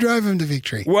 but you drove him to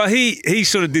victory. Well, he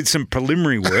sort of did some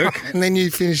preliminary work, And then you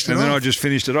finished it and then I off. just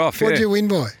finished it off. What did yeah. you win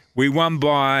by? We won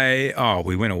by,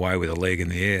 we went away with a leg in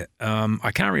the air.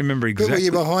 I can't remember But exactly. were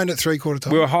you behind at three-quarter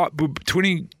time? We were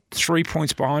 23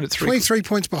 points behind at 23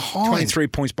 points behind. 23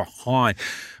 points behind.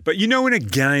 But you know, in a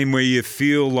game where you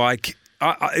feel like,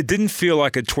 it didn't feel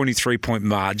like a 23-point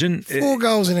margin. 4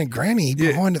 goals in a granny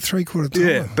behind at three-quarter time.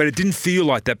 Yeah, but it didn't feel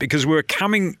like that because we were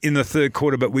coming in the third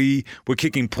quarter, but we were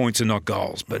kicking points and not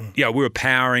goals. But, yeah, we were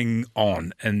powering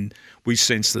on, and we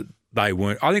sensed that they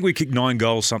weren't. I think we kicked 9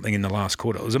 goals something in the last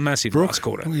quarter. It was a massive last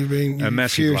quarter. You've been A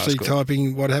massive furiously last quarter.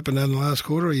 typing what happened in the last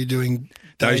quarter, or are you doing...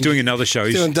 No, he's doing another show.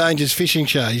 He's doing Danger's fishing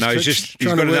show. He's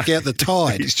trying to work out the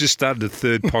tide. He's just started a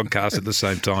third podcast at the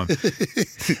same time.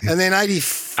 And then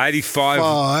 85.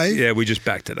 Five. Yeah, we just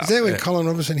backed it up. Is that when Yeah. Colin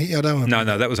Robinson hit? I don't want No,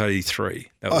 that was 83.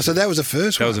 so that was the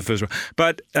first That one. was the first one.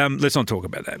 But let's not talk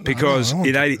about that because I want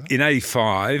in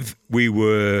 85 we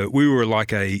were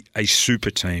like a super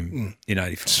team in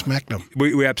 85. Smacked them.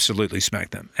 We absolutely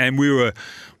smacked them, and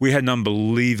we had an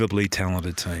unbelievably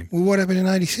talented team. Well, what happened in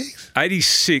 86?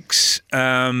 86.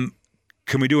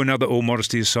 Can we do another all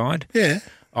modesty aside? Yeah.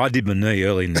 I did my knee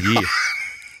early in the year.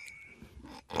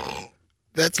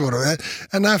 That's what I had.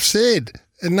 Enough said.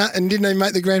 And didn't they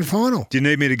make the grand final? Do you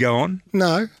need me to go on?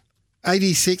 No.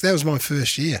 86, that was my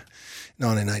first year,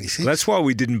 1986. Well, that's why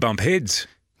we didn't bump heads.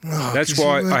 Oh, That's 'cause you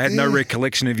why weren't I had no there.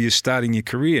 recollection of you starting your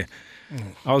career.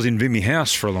 I was in Vimy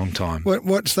House for a long time.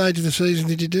 What stage of the season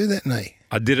did you do that knee?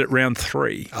 I did it round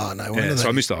 3. Oh, no wonder Yeah, so they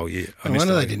I missed the whole year. No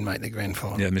wonder they didn't make the grand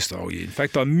final. Yeah, I missed the whole year. In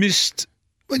fact, I missed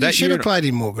Well, you that should year. have played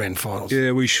in more grand finals.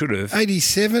 Yeah, we should have.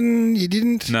 87, you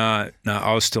didn't? No,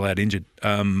 I was still out injured.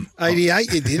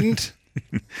 88, you didn't?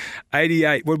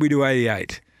 88. What did we do?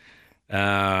 88. We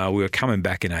were coming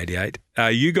back in 88.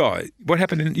 You guys, what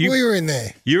happened? We were in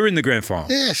there. You were in the grand final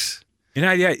Yes. in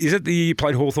 88. Is that the year you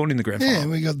played Hawthorn in the grand Yeah,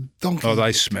 final? we got donkey. Oh,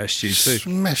 they smashed you too.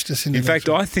 Smashed us into In fact,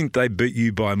 I think they beat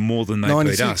you by more than they beat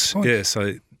 96 us. points. Yeah,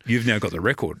 so you've now got the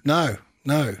record. No.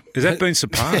 Has that been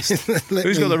surpassed? Let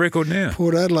Who's got me- the record now?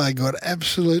 Port Adelaide got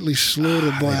absolutely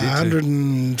slaughtered by they did 100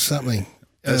 and something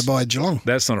by Geelong.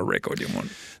 That's not a record you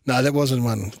want. No, that wasn't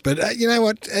one. But you know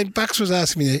what? Bucks was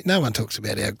asking me, no one talks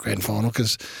about our grand final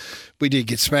because we did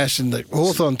get smashed, and the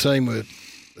Hawthorn team were.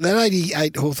 That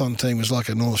 88 Hawthorn team was like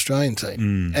a North Australian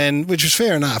team, and which was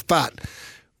fair enough. But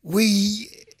we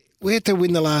had to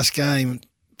win the last game.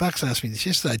 Bucks asked me this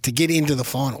yesterday to get into the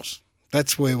finals.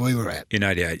 That's where we were at. In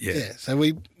 88, yeah. Yeah, so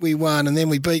we won, and then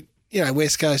we beat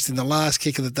West Coast in the last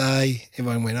kick of the day.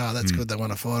 Everyone went, oh, that's good, they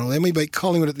won a final. Then we beat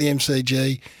Collingwood at the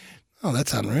MCG. Oh,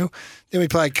 that's unreal. Then we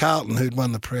played Carlton, who'd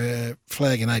won the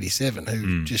flag in 87,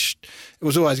 who it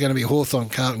was always going to be Hawthorn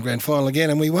Carlton grand final again,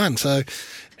 and we won. So,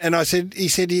 and he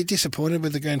said, are you disappointed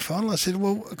with the grand final? I said,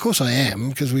 well, of course I am,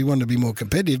 because we wanted to be more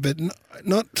competitive, but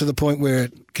not to the point where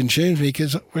it consumes me,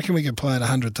 because I reckon we could play it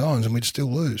 100 times and we'd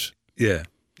still lose. Yeah,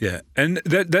 yeah. And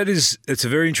it's a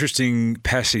very interesting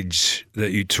passage that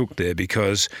you took there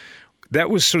because that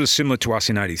was sort of similar to us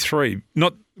in 83.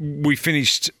 We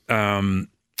finished,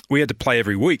 we had to play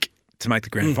every week to make the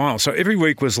grand final. So every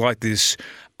week was like this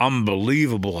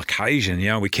unbelievable occasion.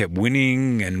 We kept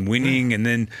winning, and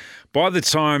then by the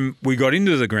time we got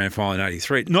into the grand final in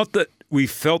 83, not that we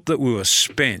felt that we were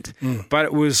spent, but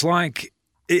it was like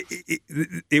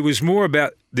it was more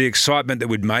about the excitement that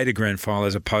we'd made a grand final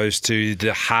as opposed to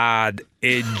the hard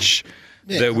edge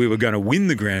that we were going to win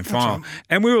the grand final. Right.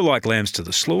 And we were like lambs to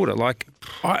the slaughter. Like,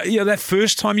 that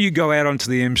first time you go out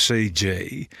onto the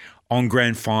MCG on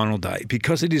grand final day,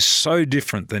 because it is so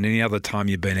different than any other time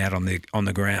you've been out on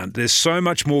the ground. There's so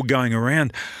much more going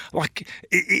around. Like,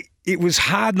 it was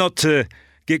hard not to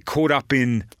get caught up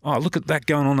in, oh, look at that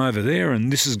going on over there,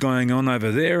 and this is going on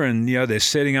over there, and they're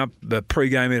setting up the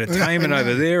pre-game entertainment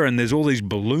over there, and there's all these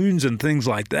balloons and things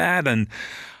like that. And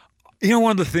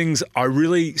one of the things I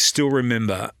really still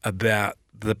remember about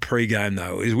the pre-game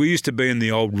though is we used to be in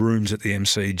the old rooms at the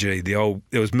MCG.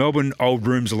 There was Melbourne old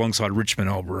rooms alongside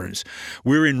Richmond old rooms.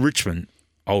 We're in Richmond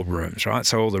old rooms, right?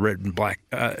 So all the red and black,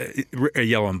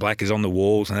 yellow and black is on the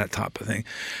walls and that type of thing.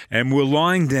 And we're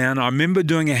lying down. I remember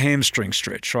doing a hamstring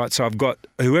stretch, right? So I've got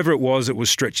whoever it was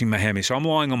stretching my hammy. So I'm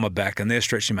lying on my back and they're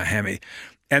stretching my hammy.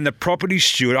 And the property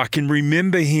steward, I can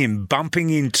remember him bumping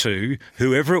into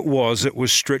whoever it was that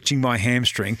was stretching my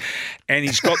hamstring, and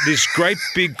he's got this great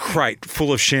big crate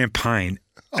full of champagne.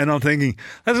 And I'm thinking,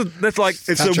 that's like,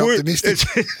 it's Touch the word.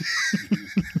 optimistic.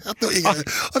 I thought you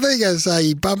were going to say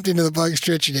you bumped into the bloke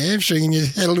stretching your hamstring and you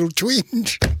had a little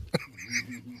twinge.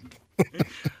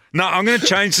 No, I'm going to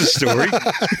change the story.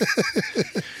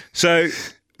 So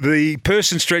the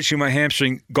person stretching my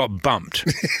hamstring got bumped,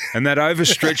 and that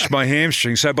overstretched my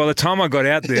hamstring. So by the time I got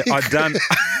out there, I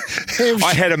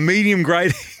had a medium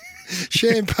grade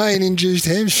champagne-induced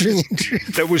hamstring injury.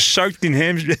 that was soaked in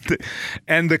hamstring,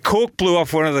 and the cork blew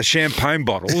off one of the champagne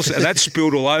bottles, and that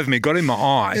spilled all over me, got in my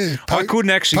eye. Yeah, I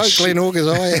couldn't actually poke Glenn Hawker's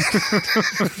eye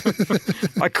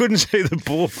out. I couldn't see the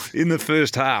ball in the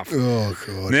first half. Oh,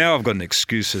 God. Now I've got an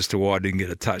excuse as to why I didn't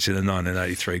get a touch in the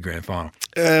 1983 grand final.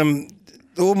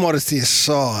 All modesty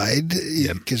aside,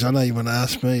 because I know you want to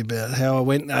ask me about how I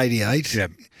went in 88,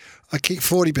 Yep. I kicked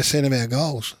 40% of our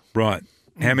goals. Right.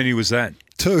 How many was that?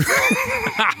 2.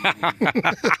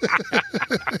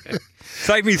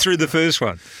 Take me through the first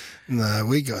one. No,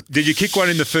 we got Did you kick one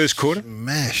in the first quarter?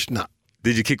 smashed. No,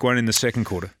 Did you kick one in the second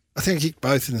quarter? I think I kicked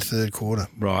both in the third quarter.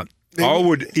 Right. I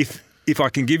would, if I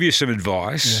can give you some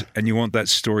advice and you want that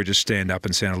story to stand up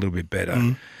and sound a little bit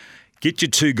better, get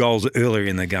your 2 goals earlier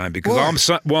in the game, because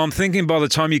Why? I'm thinking by the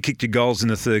time you kicked your goals in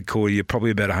the third quarter, you're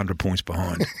probably about 100 points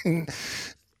behind.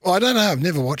 I don't know. I've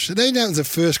never watched it. That was the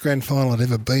first grand final I'd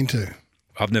ever been to.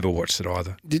 I've never watched it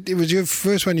either. It was your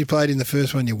first one you played in, the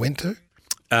first one you went to?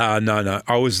 No.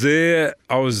 I was there.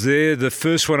 The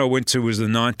first one I went to was the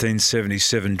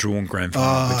 1977 drawn grand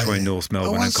final between North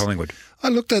Melbourne and Collingwood. I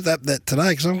looked at that today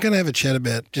because I'm going to have a chat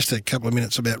about just a couple of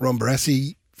minutes about Ron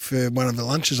Barassi for one of the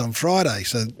lunches on Friday.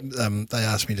 So they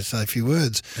asked me to say a few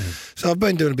words. So I've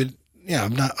been doing a bit,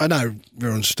 I know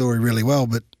Ron's story really well,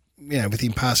 but with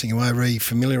him passing away,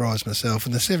 re-familiarised myself,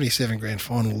 and the 77 grand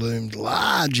final loomed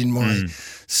large in my,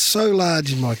 so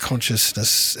large in my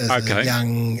consciousness as a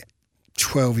young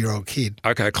 12-year-old kid.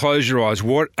 Okay, close your eyes.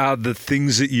 What are the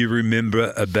things that you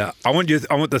remember about? I want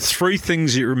the 3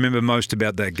 things you remember most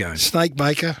about that game. Snake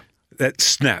Baker. That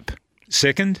snap.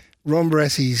 Second? Ron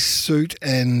Barassi's suit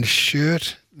and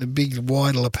shirt, the big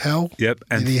wide lapel. Yep.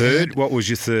 And third? What was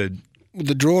your third?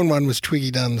 The drawn one was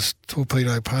Twiggy Dunn's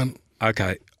torpedo punt.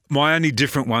 Okay. My only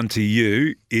different one to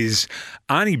you is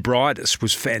Arnie Brightus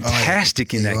was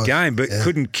fantastic in that game, but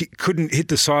couldn't hit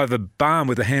the side of a barn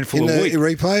with a handful of wheat. In the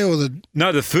replay or the...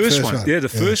 No, the first one. Yeah, the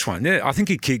first one. Yeah, I think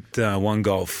he kicked 1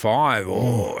 goal 5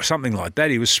 or something like that.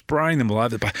 He was spraying them all over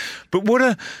the place. But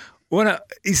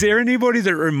is there anybody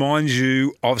that reminds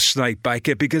you of Snake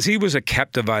Baker? Because he was a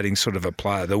captivating sort of a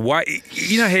player. The way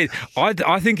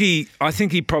I think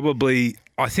he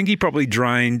probably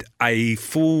drained a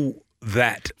full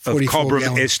vat of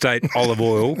Cobram Estate olive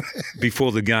oil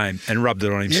before the game and rubbed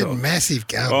it on himself. He had massive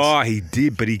gums. Oh, he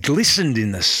did, but he glistened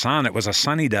in the sun. It was a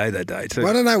sunny day that day too. Well,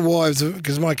 I don't know why,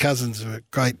 because my cousins were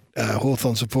great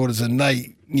Hawthorn supporters and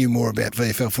they knew more about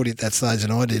VFL footy at that stage than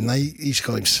I did, and they used to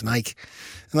call him Snake.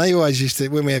 And they always used to,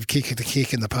 when we have kick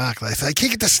in the park, they say,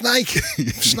 kick at the Snake,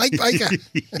 Snake Baker.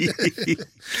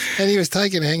 And he was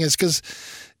taking hangers because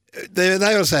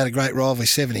they also had a great rivalry,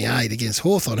 78, against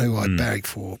Hawthorn, who I barracked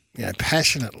for,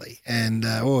 passionately. And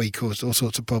he caused all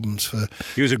sorts of problems for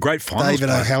He was a great finals David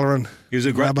player. O'Halloran. He was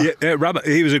a great Rubber.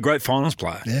 He was a great finals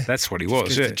player. Yeah. That's what he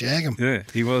was. Just to jag him. Yeah,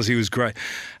 he was. He was great.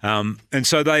 And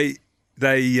so that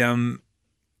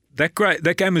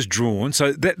game was drawn.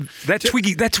 So that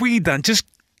Twiggy Dunn,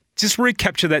 just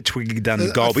recapture that Twiggy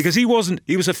Dunn goal, because he was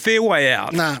a fair way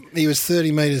out. No, he was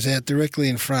 30 metres out directly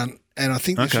in front, and I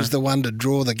think this was the one to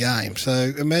draw the game.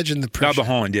 So imagine the pressure. Go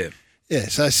behind, yeah. Yeah,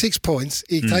 so 6 points.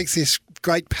 He takes this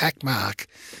great pack mark.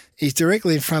 He's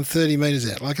directly in front 30 metres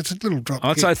out. Like, it's a little drop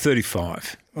I'd kick. say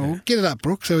 35. Well, get it up,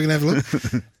 Brooke, so we can have a look.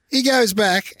 He goes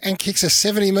back and kicks a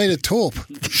 70-metre torp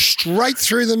straight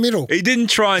through the middle. He didn't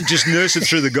try and just nurse it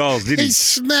through the goals, did he? He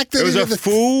smacked it was into a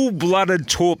full-blooded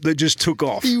torp that just took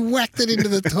off. He whacked it into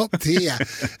the top tier.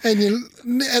 And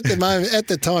at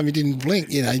the time, you didn't blink.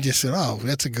 You just said, oh,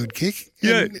 that's a good kick.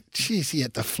 And, geez, he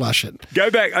had to flush it. Go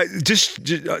back.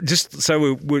 Just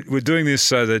so we're doing this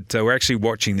so that we're actually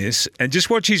watching this, and just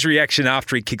watch his reaction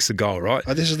after he kicks the goal. Right?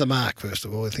 Oh, this is the mark, first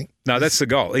of all, I think. No, that's the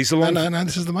goal. He's the long. No,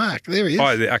 this is the mark. There he is. Oh,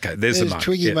 okay. There's the mark.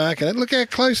 Twiggy marking it. Look how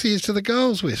close he is to the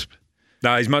goals, Wisp.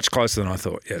 No, he's much closer than I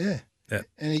thought. Yeah.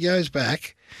 And he goes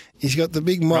back. He's got the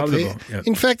big mop there. Yep.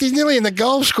 In fact, he's nearly in the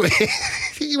goal square.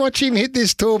 You watch him hit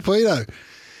this torpedo.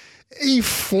 He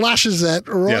flushes that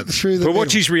right through the middle. But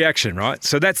watch his reaction, right?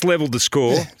 So that's levelled the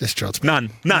score. Yeah, just trots.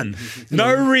 None.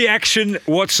 No reaction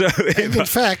whatsoever. In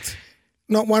fact,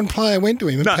 not one player went to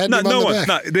him and patted him on the back.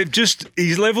 No,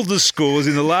 he's levelled the scores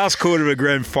in the last quarter of a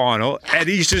grand final and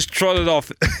he's just trotted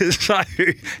off. So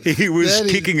he was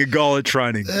kicking a goal at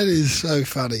training. That is so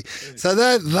funny. So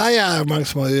they are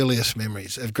amongst my earliest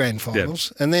memories of grand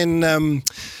finals. Yep. And then...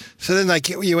 So then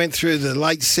you went through the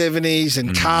late 70s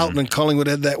and Carlton and Collingwood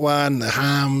had that one, the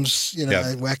Harms,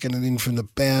 whacking it in from the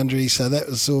boundary. So that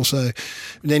was also...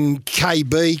 Then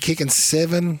KB kicking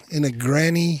 7 in a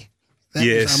granny. That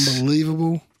was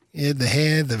unbelievable. Yeah, the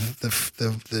hair,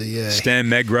 the Stan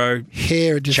Magro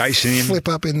hair would just chasing him, flip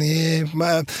up in the air.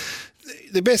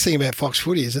 The best thing about Fox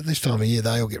Footy is at this time of year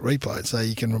they all get replayed, so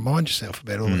you can remind yourself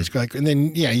about all these great. And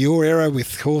then your era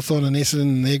with Hawthorn and Essendon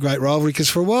and their great rivalry, because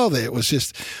for a while there it was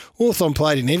just Hawthorn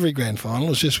played in every grand final. It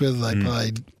was just whether they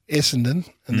played Essendon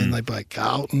and then they played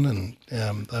Carlton, and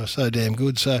they were so damn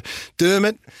good. So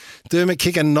Dermott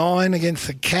kicking 9 against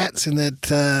the Cats in that.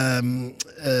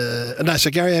 So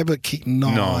Gary Ablett kicked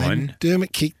 9.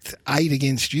 Dermott kicked 8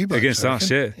 against you both. Against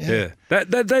us, yeah.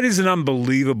 That is an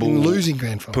unbelievable losing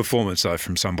grand final performance though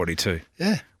from somebody too.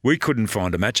 Yeah, we couldn't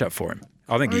find a matchup for him.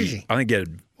 I think he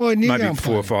had maybe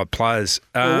 4 or 5 players.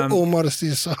 All modesty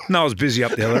aside. No, I was busy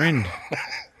up the other end.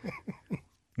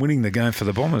 Winning the game for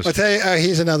the Bombers. I'll tell you,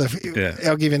 here's another.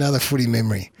 I'll give you another footy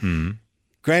memory.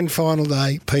 Grand final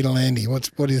day, Peter Landy.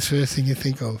 What is the first thing you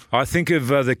think of? I think of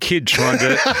the kid trying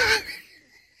to,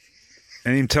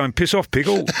 and him telling, "Piss off,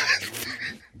 pickle."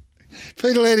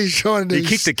 Peter Landy's trying to... He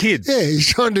kicked the kid. Yeah, he's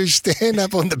trying to stand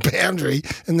up on the boundary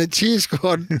and the cheer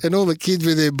squad and all the kids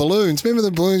with their balloons. Remember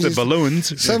the balloons? The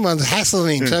balloons. Someone's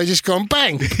hassling him, so he's just gone,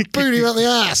 bang, boot him up the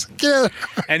arse. Get out.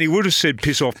 And he would have said,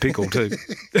 "Piss off, pickle," too.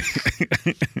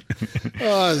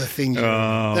 The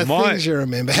things you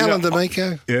remember. Helen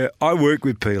D'Amico. Yeah, I worked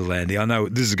with Peter Landy. I know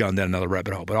this is going down another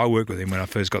rabbit hole, but I worked with him when I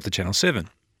first got to Channel 7.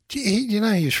 You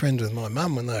know he was friends with my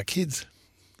mum when they were kids.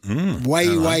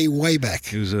 Way back.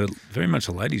 He was very much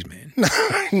a ladies' man.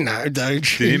 No,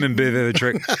 don't you? Did him and Bev ever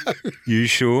trick? No. You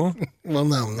sure? Well,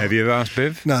 no, I'm not. Have you ever asked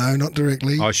Bev? No, not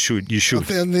directly. I should. You should.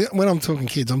 When I'm talking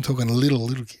kids, I'm talking little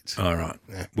kids. All right.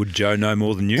 Yeah. Would Joe know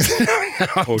more than you?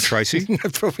 Or Tracy? No,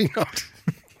 probably not.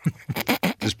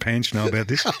 Does Panch know about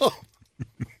this?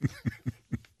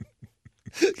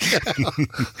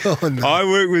 Oh, no. I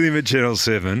worked with him at Channel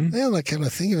 7. Now I kind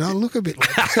of think I look a bit like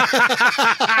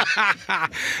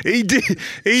He did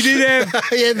have.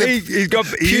 He's got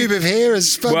pube of hair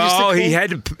as Spud used to call. he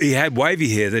had wavy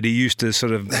hair that he used to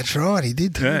sort of. That's right, he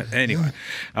did too. Anyway,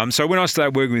 so when I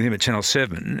started working with him at Channel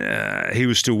 7, he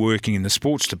was still working in the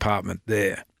sports department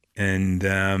there, and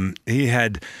he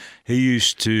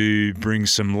used to bring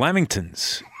some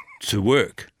Lamingtons to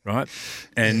work. Right,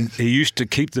 and he used to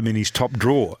keep them in his top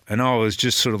drawer, and I was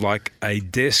just sort of like a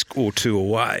desk or two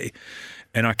away,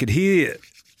 and I could hear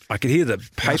the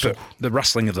paper, the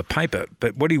rustling of the paper.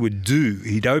 But what he would do,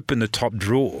 he'd open the top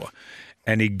drawer,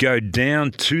 and he'd go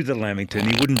down to the Lamington.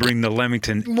 He wouldn't bring the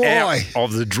Lamington out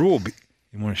of the drawer.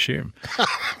 You want to share him?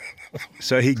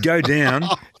 So he'd go down.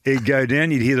 You'd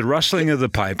hear the rustling of the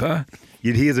paper.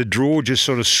 You'd hear the drawer just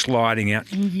sort of sliding out.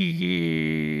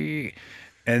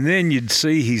 And then you'd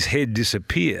see his head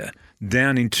disappear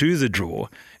down into the drawer,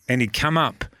 and he'd come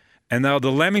up, and they were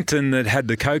the Lamington that had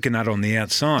the coconut on the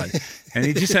outside, and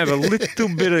he'd just have a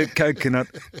little bit of coconut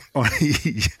on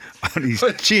his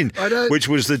chin, which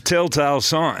was the telltale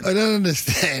sign. I don't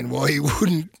understand why he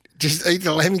wouldn't just eat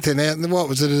the Lamington out. And what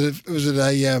was it?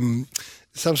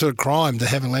 Some sort of crime to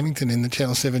have a Lamington in the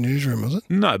Channel 7 newsroom, was it?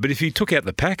 No, but if you took out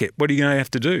the packet, what are you going to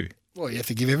have to do? Well, you have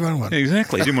to give everyone one.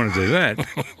 Exactly. You didn't want to do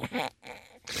that.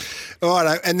 All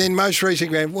right, and then most recent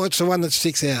grand, what's the one that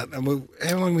sticks out? And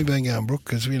how long have we been going, Brooke?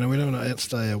 Because we don't want to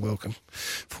outstay our welcome.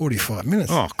 45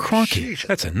 minutes. Oh, crikey. Jeez,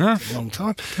 that's enough. A long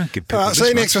time. Don't give people all right, see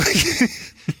you next week.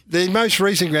 The most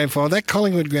recent grand final, that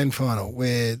Collingwood grand final,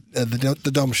 where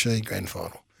the Dom Shee grand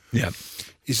final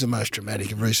is the most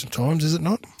dramatic of recent times, is it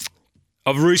not?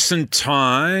 Of recent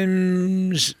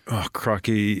times, oh,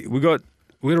 crikey. We got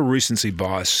a recency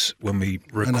bias when we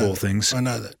recall things. I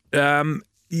know that.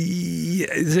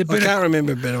 Yeah, has there I been, can't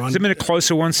remember a better one. has there been a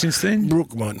closer one since then?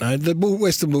 Brooke might know. The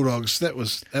Western Bulldogs, that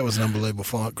was an unbelievable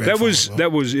fight. That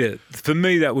was yeah. For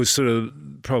me, that was sort of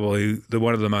probably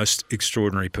one of the most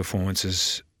extraordinary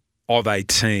performances of a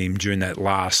team during that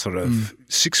last sort of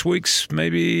 6 weeks,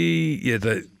 maybe.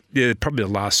 Yeah, probably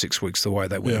the last 6 weeks, the way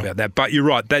they went about that. But you're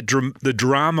right, the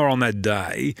drama on that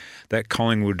day, that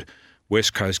Collingwood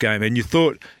West Coast game, and you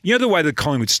thought, the way that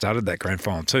Collingwood started that grand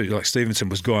final too, like Stevenson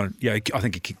was gone, I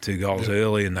think he kicked 2 goals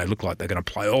early and they looked like they're going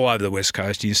to play all over the West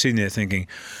Coast. You're sitting there thinking,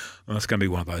 well, it's going to be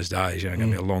one of those days, going to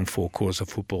be a long 4 quarters of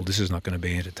football. This is not going to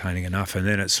be entertaining enough. And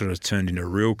then it sort of turned into a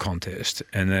real contest,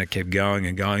 and then it kept going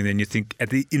and going. Then you think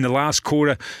in the last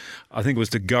quarter, I think it was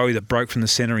the Goey that broke from the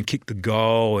centre and kicked the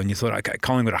goal, and you thought, okay,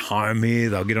 Collingwood at home here,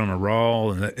 they'll get on a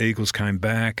roll, and the Eagles came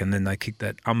back, and then they kicked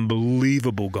that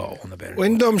unbelievable goal on the boundary.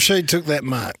 When Dom Sheed took that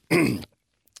mark,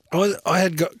 I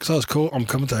had got, because I'm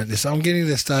commentating this, I'm getting to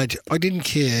the stage, I didn't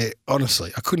care,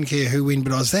 honestly, I couldn't care who win,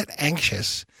 but I was that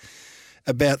anxious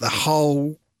about the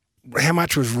whole, how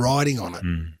much was riding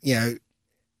on it,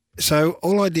 So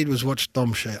all I did was watch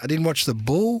Dom Sheed. I didn't watch the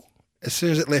ball as soon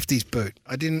as it left his boot.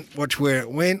 I didn't watch where it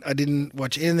went. I didn't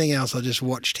watch anything else. I just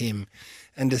watched him.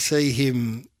 And to see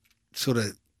him sort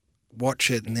of watch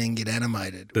it and then get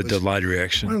animated. The delayed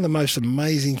reaction. One of the most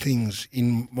amazing things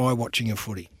in my watching of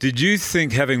footy. Did you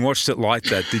think, having watched it like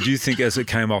that, did you think as it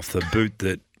came off the boot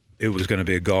that it was going to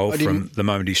be a goal from the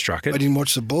moment he struck it? I didn't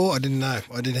watch the ball. I didn't know.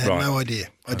 I had no idea.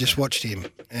 I just watched him,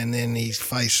 and then his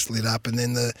face lit up, and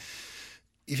then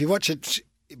if you watch it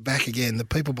back again, the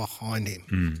people behind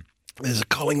him. There's a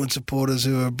Collingwood supporters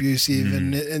who are abusive,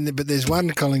 but there's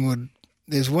one Collingwood.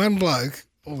 There's one bloke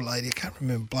or lady, I can't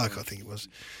remember bloke. I think it was,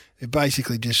 who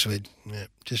basically just said,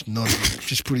 just nodded,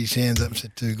 just put his hands up and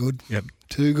said, "Too good,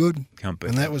 too good," Can't beat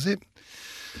and that. that was it.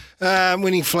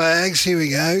 Winning flags, here we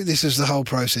go. This is the whole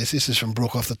process. This is from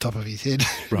Brooke off the top of his head.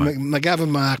 Right. McGovern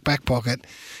mark, back pocket,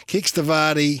 kicks to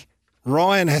Vardy.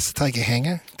 Ryan has to take a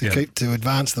hanger to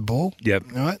advance the ball. Yep.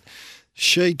 Right.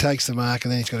 She takes the mark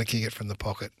and then he's got to kick it from the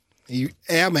pocket.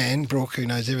 Our man, Brooke, who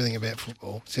knows everything about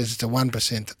football, says it's a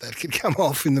 1% that could come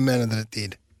off in the manner that it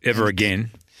did. Ever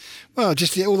again? Well,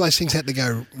 just all those things had to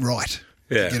go right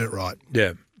to get it right.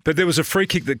 Yeah. But there was a free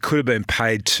kick that could have been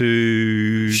paid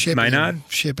to Maynard.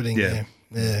 Shepherding, Yeah.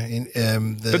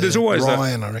 But there's always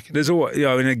Ryan, I reckon. There's always,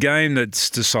 in a game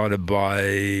that's decided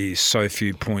by so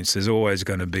few points, there's always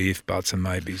going to be if, buts and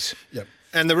maybes. Yep.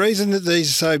 And the reason that these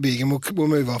are so big, and we'll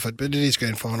move off it, but it is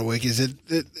grand final week, is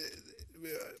that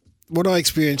what I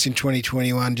experienced in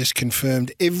 2021 just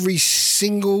confirmed every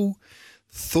single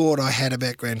thought I had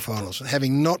about grand finals.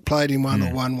 Having not played in one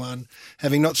or won one,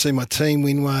 having not seen my team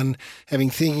win one, having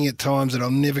thinking at times that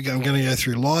I'm going to go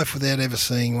through life without ever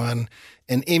seeing one,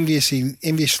 and enviously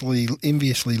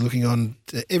looking on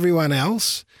to everyone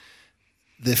else,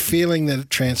 the feeling that it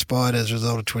transpired as a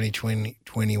result of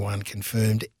 2021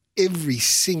 confirmed every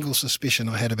single suspicion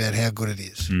I had about how good it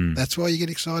is. That's why you get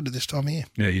excited this time of year.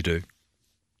 Yeah, you do.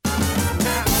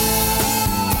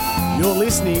 You're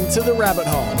listening to The Rabbit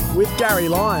Hole with Gary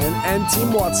Lyon and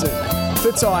Tim Watson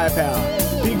for Tyre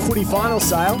Power. Big footy final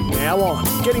sale now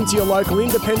on. Getting to your local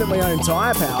independently owned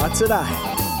Tyre Power today.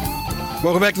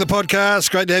 Welcome back to the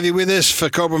podcast. Great to have you with us for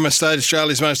Cobram Estate,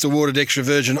 Australia's most awarded extra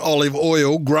virgin olive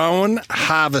oil, grown,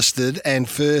 harvested and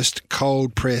first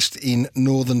cold pressed in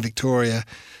northern Victoria.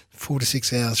 4 to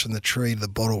 6 hours from the tree to the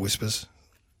bottle, Whispers.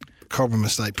 Cobram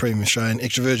Estate Premium Australian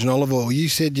extra virgin olive oil. You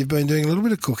said you've been doing a little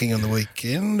bit of cooking on the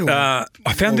weekend. I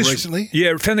found this recently.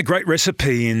 Yeah, I found a great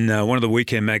recipe in one of the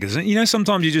weekend magazines.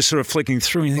 Sometimes you're just sort of flicking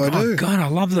through and you think, oh God, I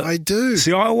love that. I do.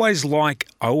 See, I always like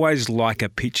a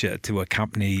picture to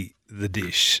accompany the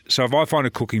dish. So if I find a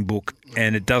cooking book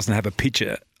and it doesn't have a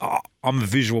picture, I'm a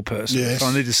visual person. Yes. So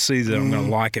I need to see that I'm going to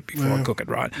like it before I cook it,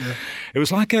 right? Yeah. It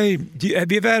was like have you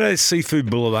ever had a seafood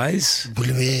bouillabaisse?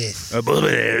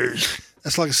 Bouillabaisse.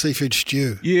 That's like a seafood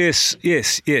stew. Yes,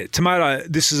 yeah. Tomato.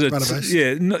 This is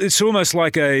it's almost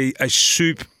like a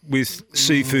soup with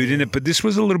seafood in it, but this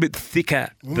was a little bit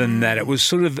thicker than that. It was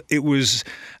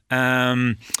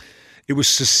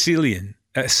Sicilian,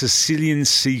 a Sicilian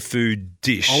seafood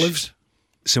dish. Olives.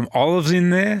 Some olives in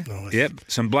there. Nice. Yep.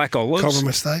 Some black olives. Cobram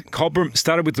Estate.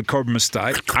 Started with the Cobram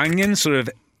Estate. Onion, sort of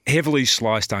heavily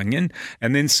sliced onion,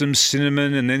 and then some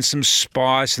cinnamon, and then some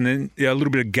spice, and then a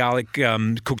little bit of garlic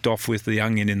cooked off with the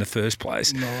onion in the first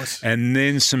place. Nice. And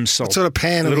then some salt. What sort of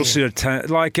pan? A little sort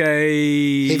of like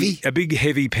a big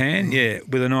heavy pan,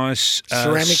 with a nice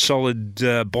ceramic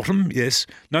solid bottom. Yes.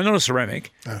 No, not a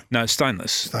ceramic. No,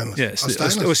 stainless. Stainless. Yeah,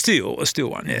 stainless. A steel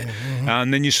one. Yeah.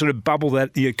 And then you sort of bubble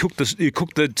that. You cook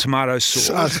the tomato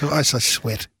sauce. I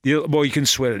sweat. You can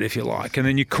sweat it if you like, and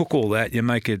then you cook all that. You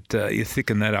make it, you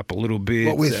thicken that up a little bit.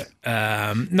 What with?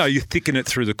 No, you thicken it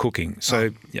through the cooking. So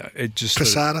it just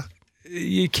Passata?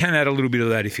 You can add a little bit of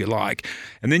that if you like,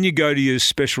 and then you go to your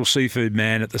special seafood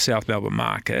man at the South Melbourne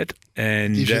Market,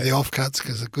 and Gives you the offcuts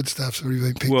because the good stuff's already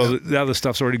been picked well, up. the other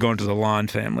stuff's already gone to the Lion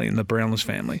family and the Brownless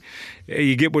family.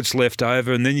 You get what's left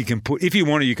over, and then you can put, if you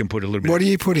want to, you can put a little bit. What do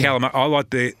you put in? Calamari. I like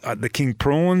the king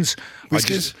prawns.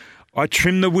 Whiskers? I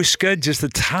trim the whisker just a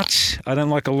touch. I don't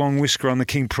like a long whisker on the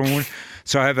king prawn.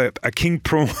 So I have a king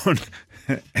prawn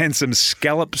and some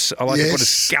scallops. I like to put a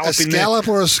scallop in there. A scallop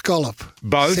or a scallop?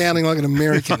 Both. Sounding like an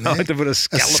American. I like to put a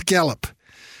scallop. A scallop.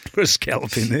 Put a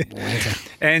scallop in there. Okay.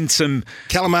 And some...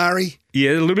 Calamari.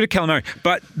 Yeah, a little bit of calamari.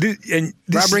 But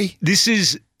Rubbery. This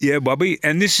is... Yeah, Bobby.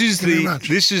 And this is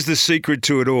the secret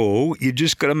to it all. You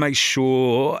just got to make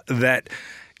sure that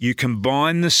you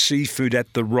combine the seafood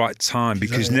at the right time,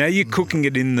 because now you're cooking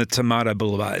it in the tomato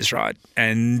bouillabaisse, right?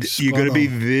 And you've got to be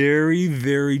very,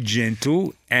 very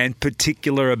gentle and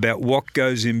particular about what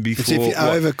goes in before. Because if you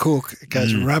overcook, it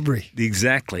goes rubbery.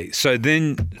 Exactly. So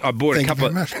then I bought a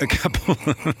couple.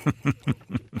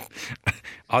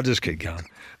 I'll just keep going.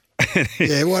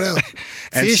 Yeah, what else?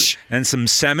 Fish? And some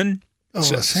salmon. Oh,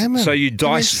 salmon. So you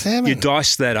dice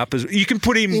that up. You can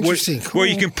put in Interesting. Well,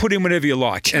 you can put in whatever you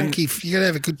like. Chunky. You got to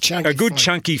have a good chunky.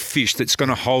 Chunky fish that's going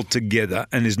to hold together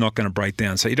and is not going to break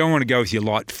down. So you don't want to go with your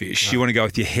light fish. No. You want to go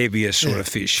with your heavier sort of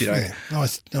fish. You know,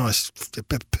 nice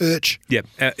perch. Yeah.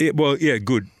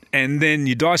 Good. And then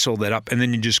you dice all that up, and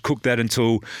then you just cook that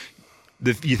until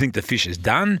you think the fish is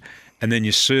done. And then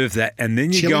you serve that, and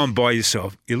then you go and buy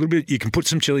yourself a little bit. You can put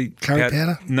some chili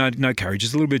powder. No curry,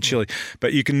 just a little bit of chili.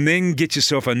 But you can then get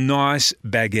yourself a nice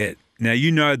baguette. Now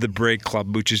you know the Bread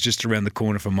Club, which is just around the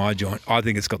corner from my joint. I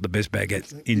think it's got the best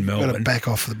baguette in Melbourne. Got to back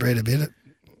off the bread a bit.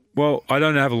 Well, I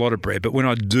don't have a lot of bread, but when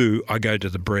I do, I go to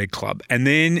the Bread Club. And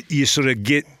then you sort of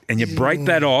get, and you break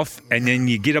that off, and then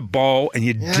you get a bowl, and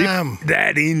you dip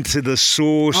that into the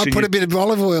sauce. I put a bit of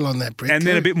olive oil on that bread. And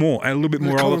then a bit more, and a little bit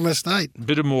more olive oil. A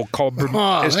bit of more Cobram.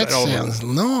 Oh, that sounds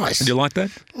nice. Do you like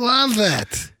that? Love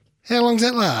that. How long does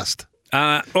that last?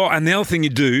 And the other thing you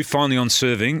do, finally on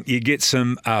serving, you get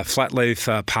some flat leaf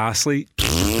parsley.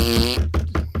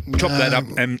 Chop that up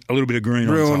and a little bit of green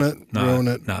on top. Ruin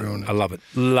it. I love it.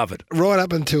 Love it. Right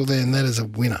up until then, that is a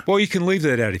winner. Well, you can leave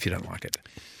that out if you don't like it.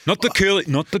 Not the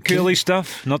curly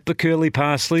stuff, not the curly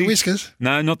parsley. The whiskers?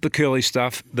 No, not the curly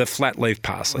stuff, the flat leaf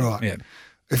parsley. Right. Yeah.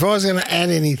 If I was going to add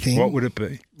anything... What would it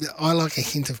be? I like a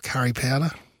hint of curry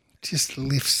powder. Just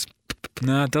lifts...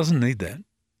 No, it doesn't need that.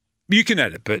 You can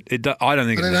add it, but I don't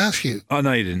think. I didn't ask you. I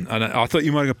know you didn't. I thought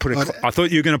you might have put I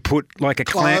thought you were going to put like a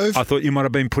clam. Clove. I thought you might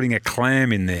have been putting a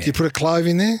clam in there. Do you put a clove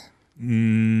in there?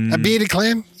 A bearded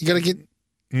clam? You got to get.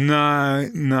 No,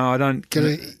 I don't.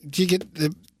 Do you get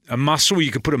a mussel? You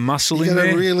could put a mussel in there.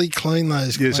 You got to really clean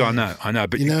those. Yes, clams. I know.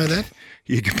 But you know that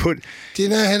you can put. Do you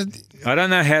know how to? I don't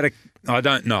know how to. I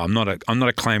don't know. I'm not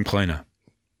a clam cleaner.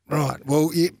 Right.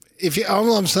 Well,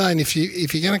 all I'm saying, if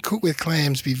you're going to cook with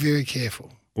clams, be very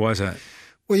careful. Why is that?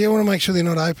 Well, you want to make sure they're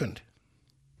not opened.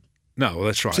 No, well,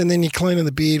 that's right. So then you're cleaning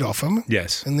the beard off them.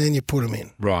 Yes. And then you put them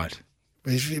in. Right.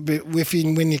 But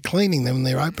when you're cleaning them,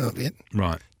 they're open a bit.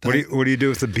 Right. What do you do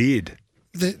with the beard?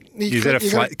 Can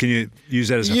you use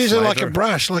that as a use flavour? it like a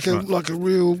brush, like a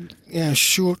real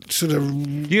short sort of.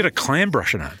 You get a clam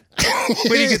brush in it.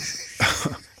 Where do you get?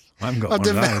 I haven't got one of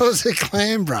those. I've developed a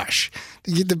clam brush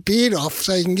to get the beard off,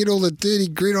 so you can get all the dirty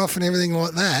grit off and everything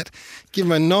like that. Give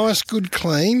them a nice, good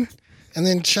clean. And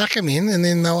then chuck them in, and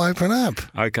then they'll open up.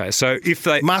 Okay, so if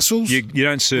they mussels, you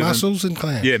don't serve mussels them. And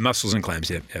clams. Yeah, mussels and clams.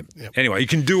 Yeah. Anyway, you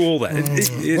can do all that. What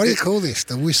do you call this?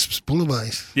 The wisps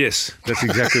bouillabaisse. Yes, that's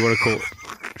exactly what I call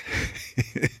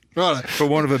it. Right, for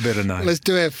want of a better name. Let's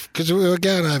do it because we're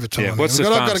going over time. Yeah, what's I've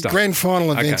got stuff? a grand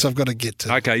final events I've got to get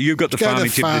to. Okay, you've got the farming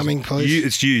tip. Farming, please.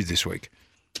 It's you this week.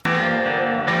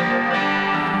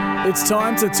 It's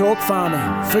time to talk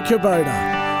farming for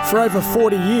Kubota. For over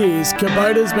 40 years,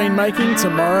 Kubota's been making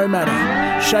tomorrow matter,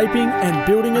 shaping and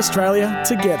building Australia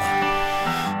together.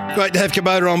 Great to have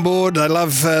Kubota on board. I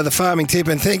love the farming tip,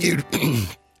 and thank you,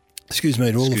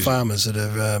 to all the farmers that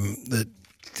have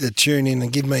that tune in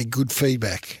and give me good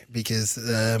feedback, because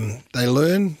they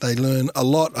learn a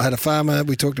lot. I had a farmer.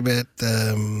 We talked about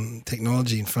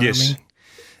technology in farming,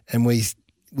 and we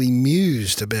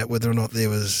mused about whether or not there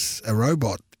was a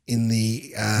robot in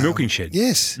the milking shed.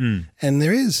 Yes, and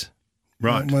there is.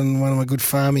 Right. One of my good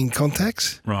farming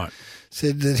contacts. Right.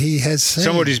 Said that he has seen.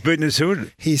 Somebody's beaten us to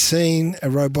it. He's seen a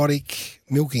robotic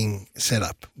milking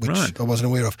setup, which Right. I wasn't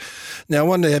aware of. Now, I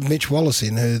wanted to have Mitch Wallace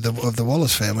in, of the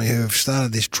Wallace family, who have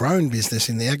started this drone business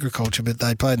in the agriculture, but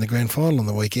they played in the grand final on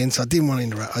the weekend, so I didn't want to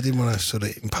interrupt. I didn't want to sort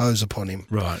of impose upon him.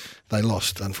 Right. They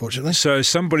lost, unfortunately. So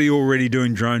somebody already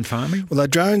doing drone farming? Well, the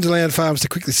drones allowed farmers to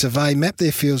quickly survey, map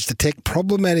their fields, detect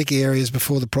problematic areas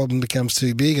before the problem becomes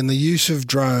too big, and the use of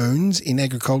drones in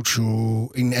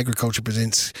agriculture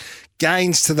presents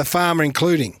gains to the farmer,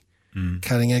 including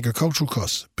cutting agricultural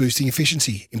costs, boosting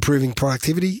efficiency, improving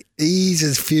productivity,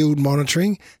 eases field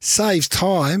monitoring, saves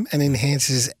time, and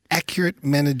enhances accurate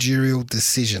managerial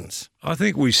decisions. I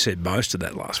think we said most of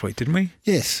that last week, didn't we?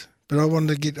 Yes, but I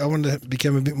wanted to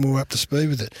become a bit more up to speed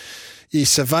with it. You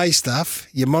survey stuff,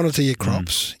 you monitor your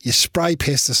crops, you spray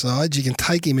pesticides, you can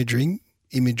take imagery,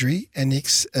 and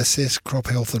assess crop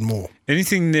health and more.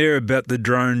 Anything there about the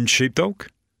drone sheepdog?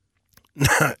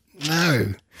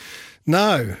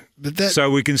 No. But So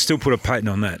we can still put a patent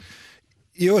on that?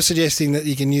 you're suggesting that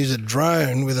you can use a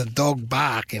drone with a dog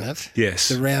bark in it Yes.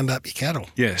 to round up your cattle.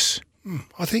 Yes.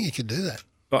 I think you could do that.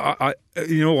 But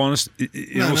in all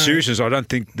seriousness, I don't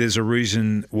think there's a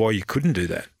reason why you couldn't do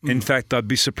that. In fact, I'd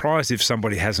be surprised if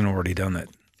somebody hasn't already done that.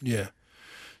 Yeah.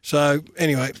 So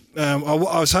anyway, I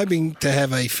was hoping to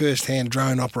have a first-hand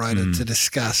drone operator to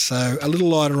discuss. So a little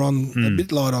lighter on, a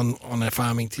bit light on our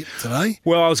farming tip today.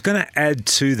 Well, I was going to add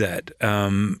to that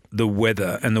the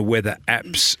weather and the weather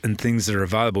apps and things that are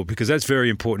available, because that's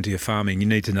very important to your farming. You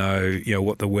need to know,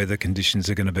 what the weather conditions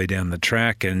are going to be down the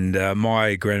track. And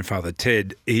my grandfather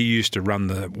Ted, he used to run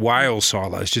the whale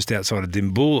silos just outside of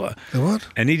Dimboola. The what?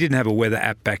 And he didn't have a weather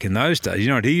app back in those days. You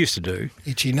know what he used to do?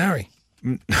 Itchy-nurry.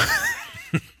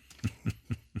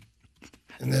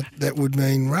 And that would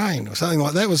mean rain or something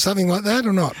like that. Was something like that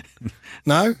or not?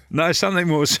 No? No, something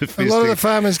more A sophisticated. lot of the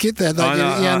farmers get that. They I know,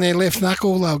 get it on their left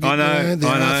knuckle. They'll get their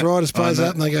arthritis plays I know.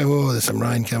 up and they go, oh, there's some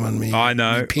rain coming. Me, I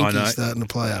know, me pinky's I know. starting to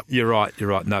play up. You're right.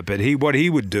 No, but what he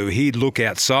would do, he'd look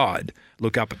outside,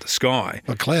 look up at the sky.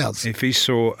 Like clouds. If he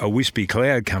saw a wispy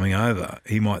cloud coming over,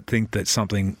 he might think that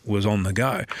something was on the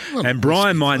go. Well, and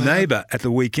Brian, my wispy cloud. neighbour, at the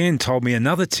weekend told me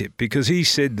another tip, because he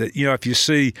said that, if you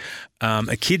see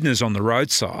echidnas on the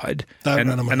roadside Don't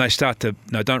run 'em over. and they start to,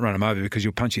 no, don't run them over because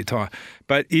you'll punch your tyre.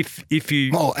 But if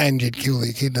you, Oh, and you'd kill the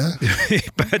echidna.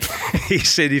 but he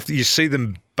said if you see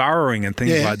them burrowing and things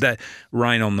Yeah. like that,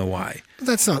 rain on the way.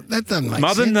 That doesn't make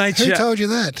Mother sense. Nature- Who told you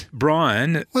that?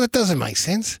 Brian, Well, that doesn't make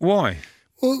sense. why?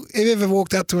 Well, have you ever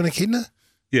walked up to an echidna?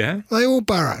 Yeah. They all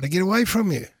burrow to get away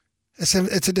from you. It's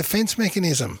a defence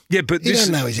mechanism. Yeah, but You don't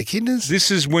know his echidnas.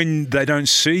 this is when they don't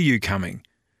see you coming.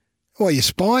 Well, you're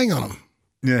spying on them.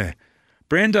 Yeah.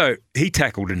 Brando, he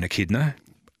tackled an echidna.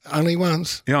 Only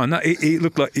once. Yeah, no, he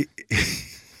looked like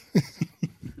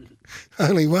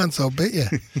Only once, I'll bet you.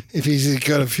 If he's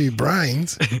got a few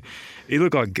brains. he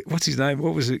looked like, what's his name?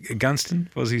 What was it? Gunston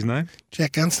was his name?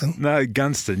 Jack Gunston. No,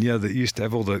 Gunston. That used to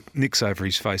have all the nicks over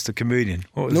his face. The comedian.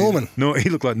 What was Norman. No, he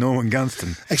looked like Norman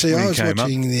Gunston. Actually, when I he was came up.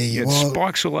 watching the He had wild.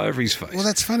 spikes all over his face. Well,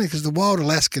 that's funny because the Wild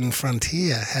Alaskan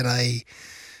Frontier had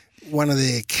one of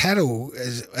their cattle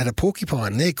had a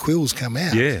porcupine. Their quills come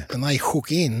out, Yeah. and they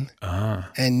hook in,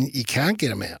 and you can't get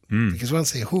them out because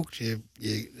once they're hooked,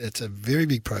 it's a very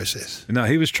big process. No,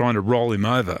 he was trying to roll him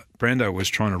over. Brando was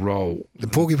trying to roll The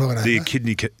porcupine over. the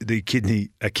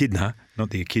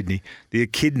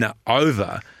echidna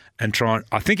over and try.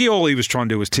 I think all he was trying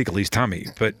to do was tickle his tummy,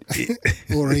 but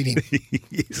or eating.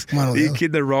 yes, One or the the other.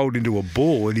 echidna rolled into a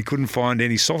ball and he couldn't find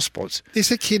any soft spots.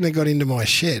 This echidna got into my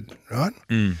shed, right?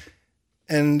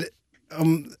 And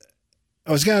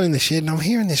I was going in the shed and I'm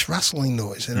hearing this rustling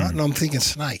noise, right? And I'm thinking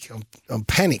snake. I'm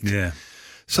panicked. Yeah,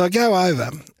 So I go over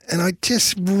and I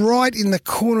just, right in the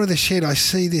corner of the shed, I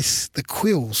see the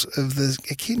quills of the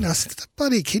echidna. I said, the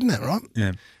bloody echidna, right?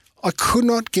 yeah. I could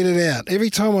not get it out. Every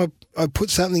time I put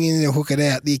something in there to hook it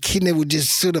out, the echidna would just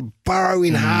sort of burrow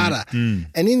in harder. And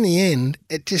in the end,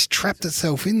 it just trapped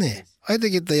itself in there. I had to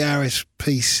get the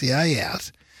RSPCA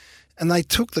out and they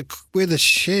took where the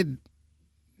shed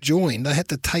joined, they had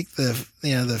to take the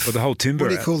whole timber what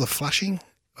do you out. call the flushing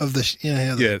of the,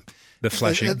 Yeah, the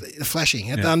flashing. The flashing.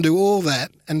 Had to Yeah. undo all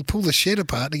that and pull the shed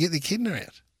apart to get the echidna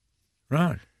out.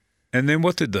 Right. And then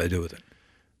what did they do with it?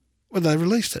 Well, they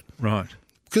released it. Right.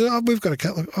 Because we've got a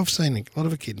couple. I've seen a lot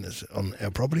of echidnas on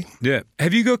our property. Yeah.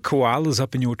 Have you got koalas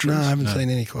up in your trees? No, I haven't seen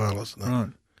any koalas. No. Right.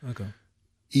 Okay.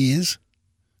 Ears.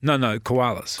 No,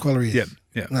 koalas. Koala ears.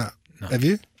 Yeah. No. No. Have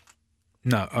you?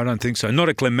 No, I don't think so. Not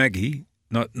at Glenmaggie.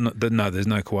 No, there's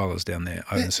no koalas down there.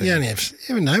 I haven't seen. You only have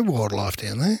no wildlife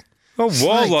down there. Oh,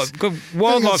 wildlife! Snakes. Got They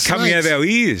wildlife got coming out of snakes. our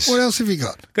ears. What else have you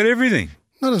got? Got everything.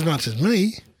 Not as much as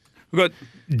me. We've got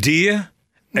deer,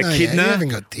 you haven't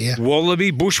got deer.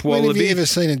 Wallaby, bush wallaby. When have you ever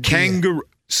seen a deer? Kangaroo.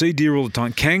 See deer all the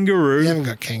time. Kangaroo. You haven't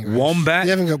got kangaroos. Wombat. You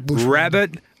haven't got bush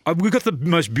rabbit. We've got the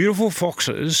most beautiful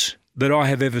foxes that I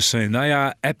have ever seen. They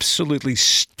are absolutely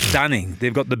stunning.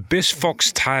 They've got the best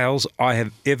fox tails I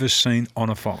have ever seen on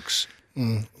a fox.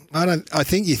 I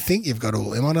think you've got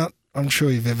all them. I'm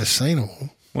sure you've ever seen all.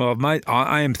 Well, mate,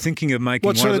 I am thinking of making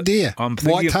what sort of deer?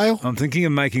 Whitetail? I'm thinking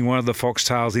of making one of the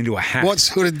foxtails into a hat. What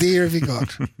sort of deer have you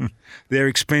got? They're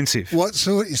expensive. What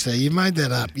sort? You say you made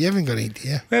that up. You haven't got any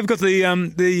deer. We've got the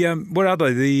what are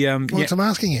they? I'm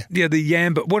asking you. Yeah, the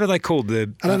yamba. What are they called? I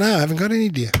don't know. I haven't got any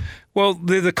deer. Well,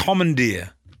 they're the common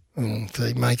deer.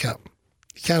 So make up.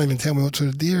 You can't even tell me what sort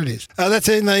of deer it is. That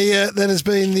has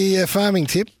been the farming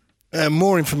tip.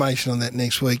 More information on that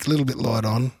next week. A little bit light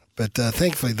on, but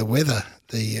thankfully the weather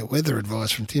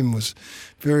advice from Tim was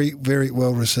very, very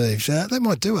well received. That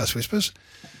might do us, Whispers.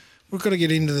 We've got to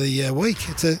get into the week.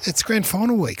 It's grand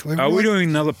final week. Are we doing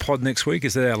another pod next week?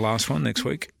 Is that our last one next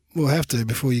week? We'll have to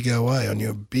before you go away on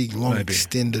your big, long,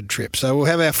 extended trip. So we'll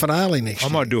have our finale next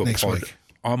week. I might do a pod. Week.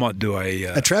 I might do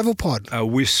a travel pod. A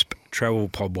Wisp travel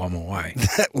pod one more way.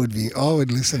 That would be. I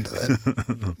would listen to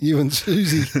that. You and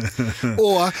Susie,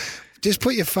 or just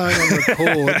put your phone on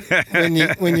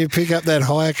record when you pick up that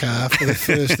hire car for the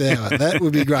first hour. That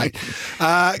would be great.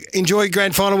 Enjoy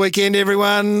grand final weekend,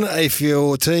 everyone. If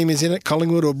your team is in it,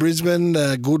 Collingwood or Brisbane,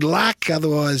 good luck.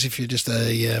 Otherwise, if you're just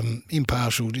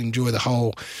impartial, enjoy the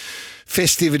whole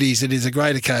festivities. It is a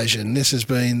great occasion. This has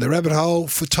been the Rabbit Hole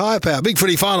for Tyre Power. Big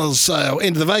Footy Finals sale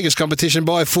into the Vegas competition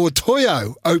by Ford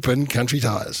Toyo Open Country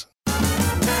Tyres.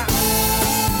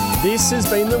 This has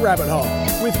been the Rabbit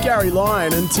Hole with Gary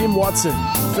Lyon and Tim Watson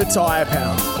for Tyre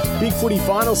Power. Big Footy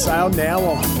Final sale now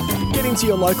on. Get into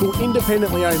your local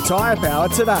independently owned Tyre Power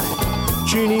today.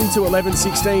 Tune in to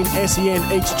 11:16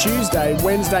 SEN each Tuesday,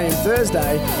 Wednesday and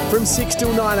Thursday from 6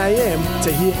 till 9 a.m.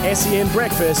 to hear SEN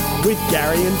Breakfast with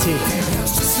Gary and Tim.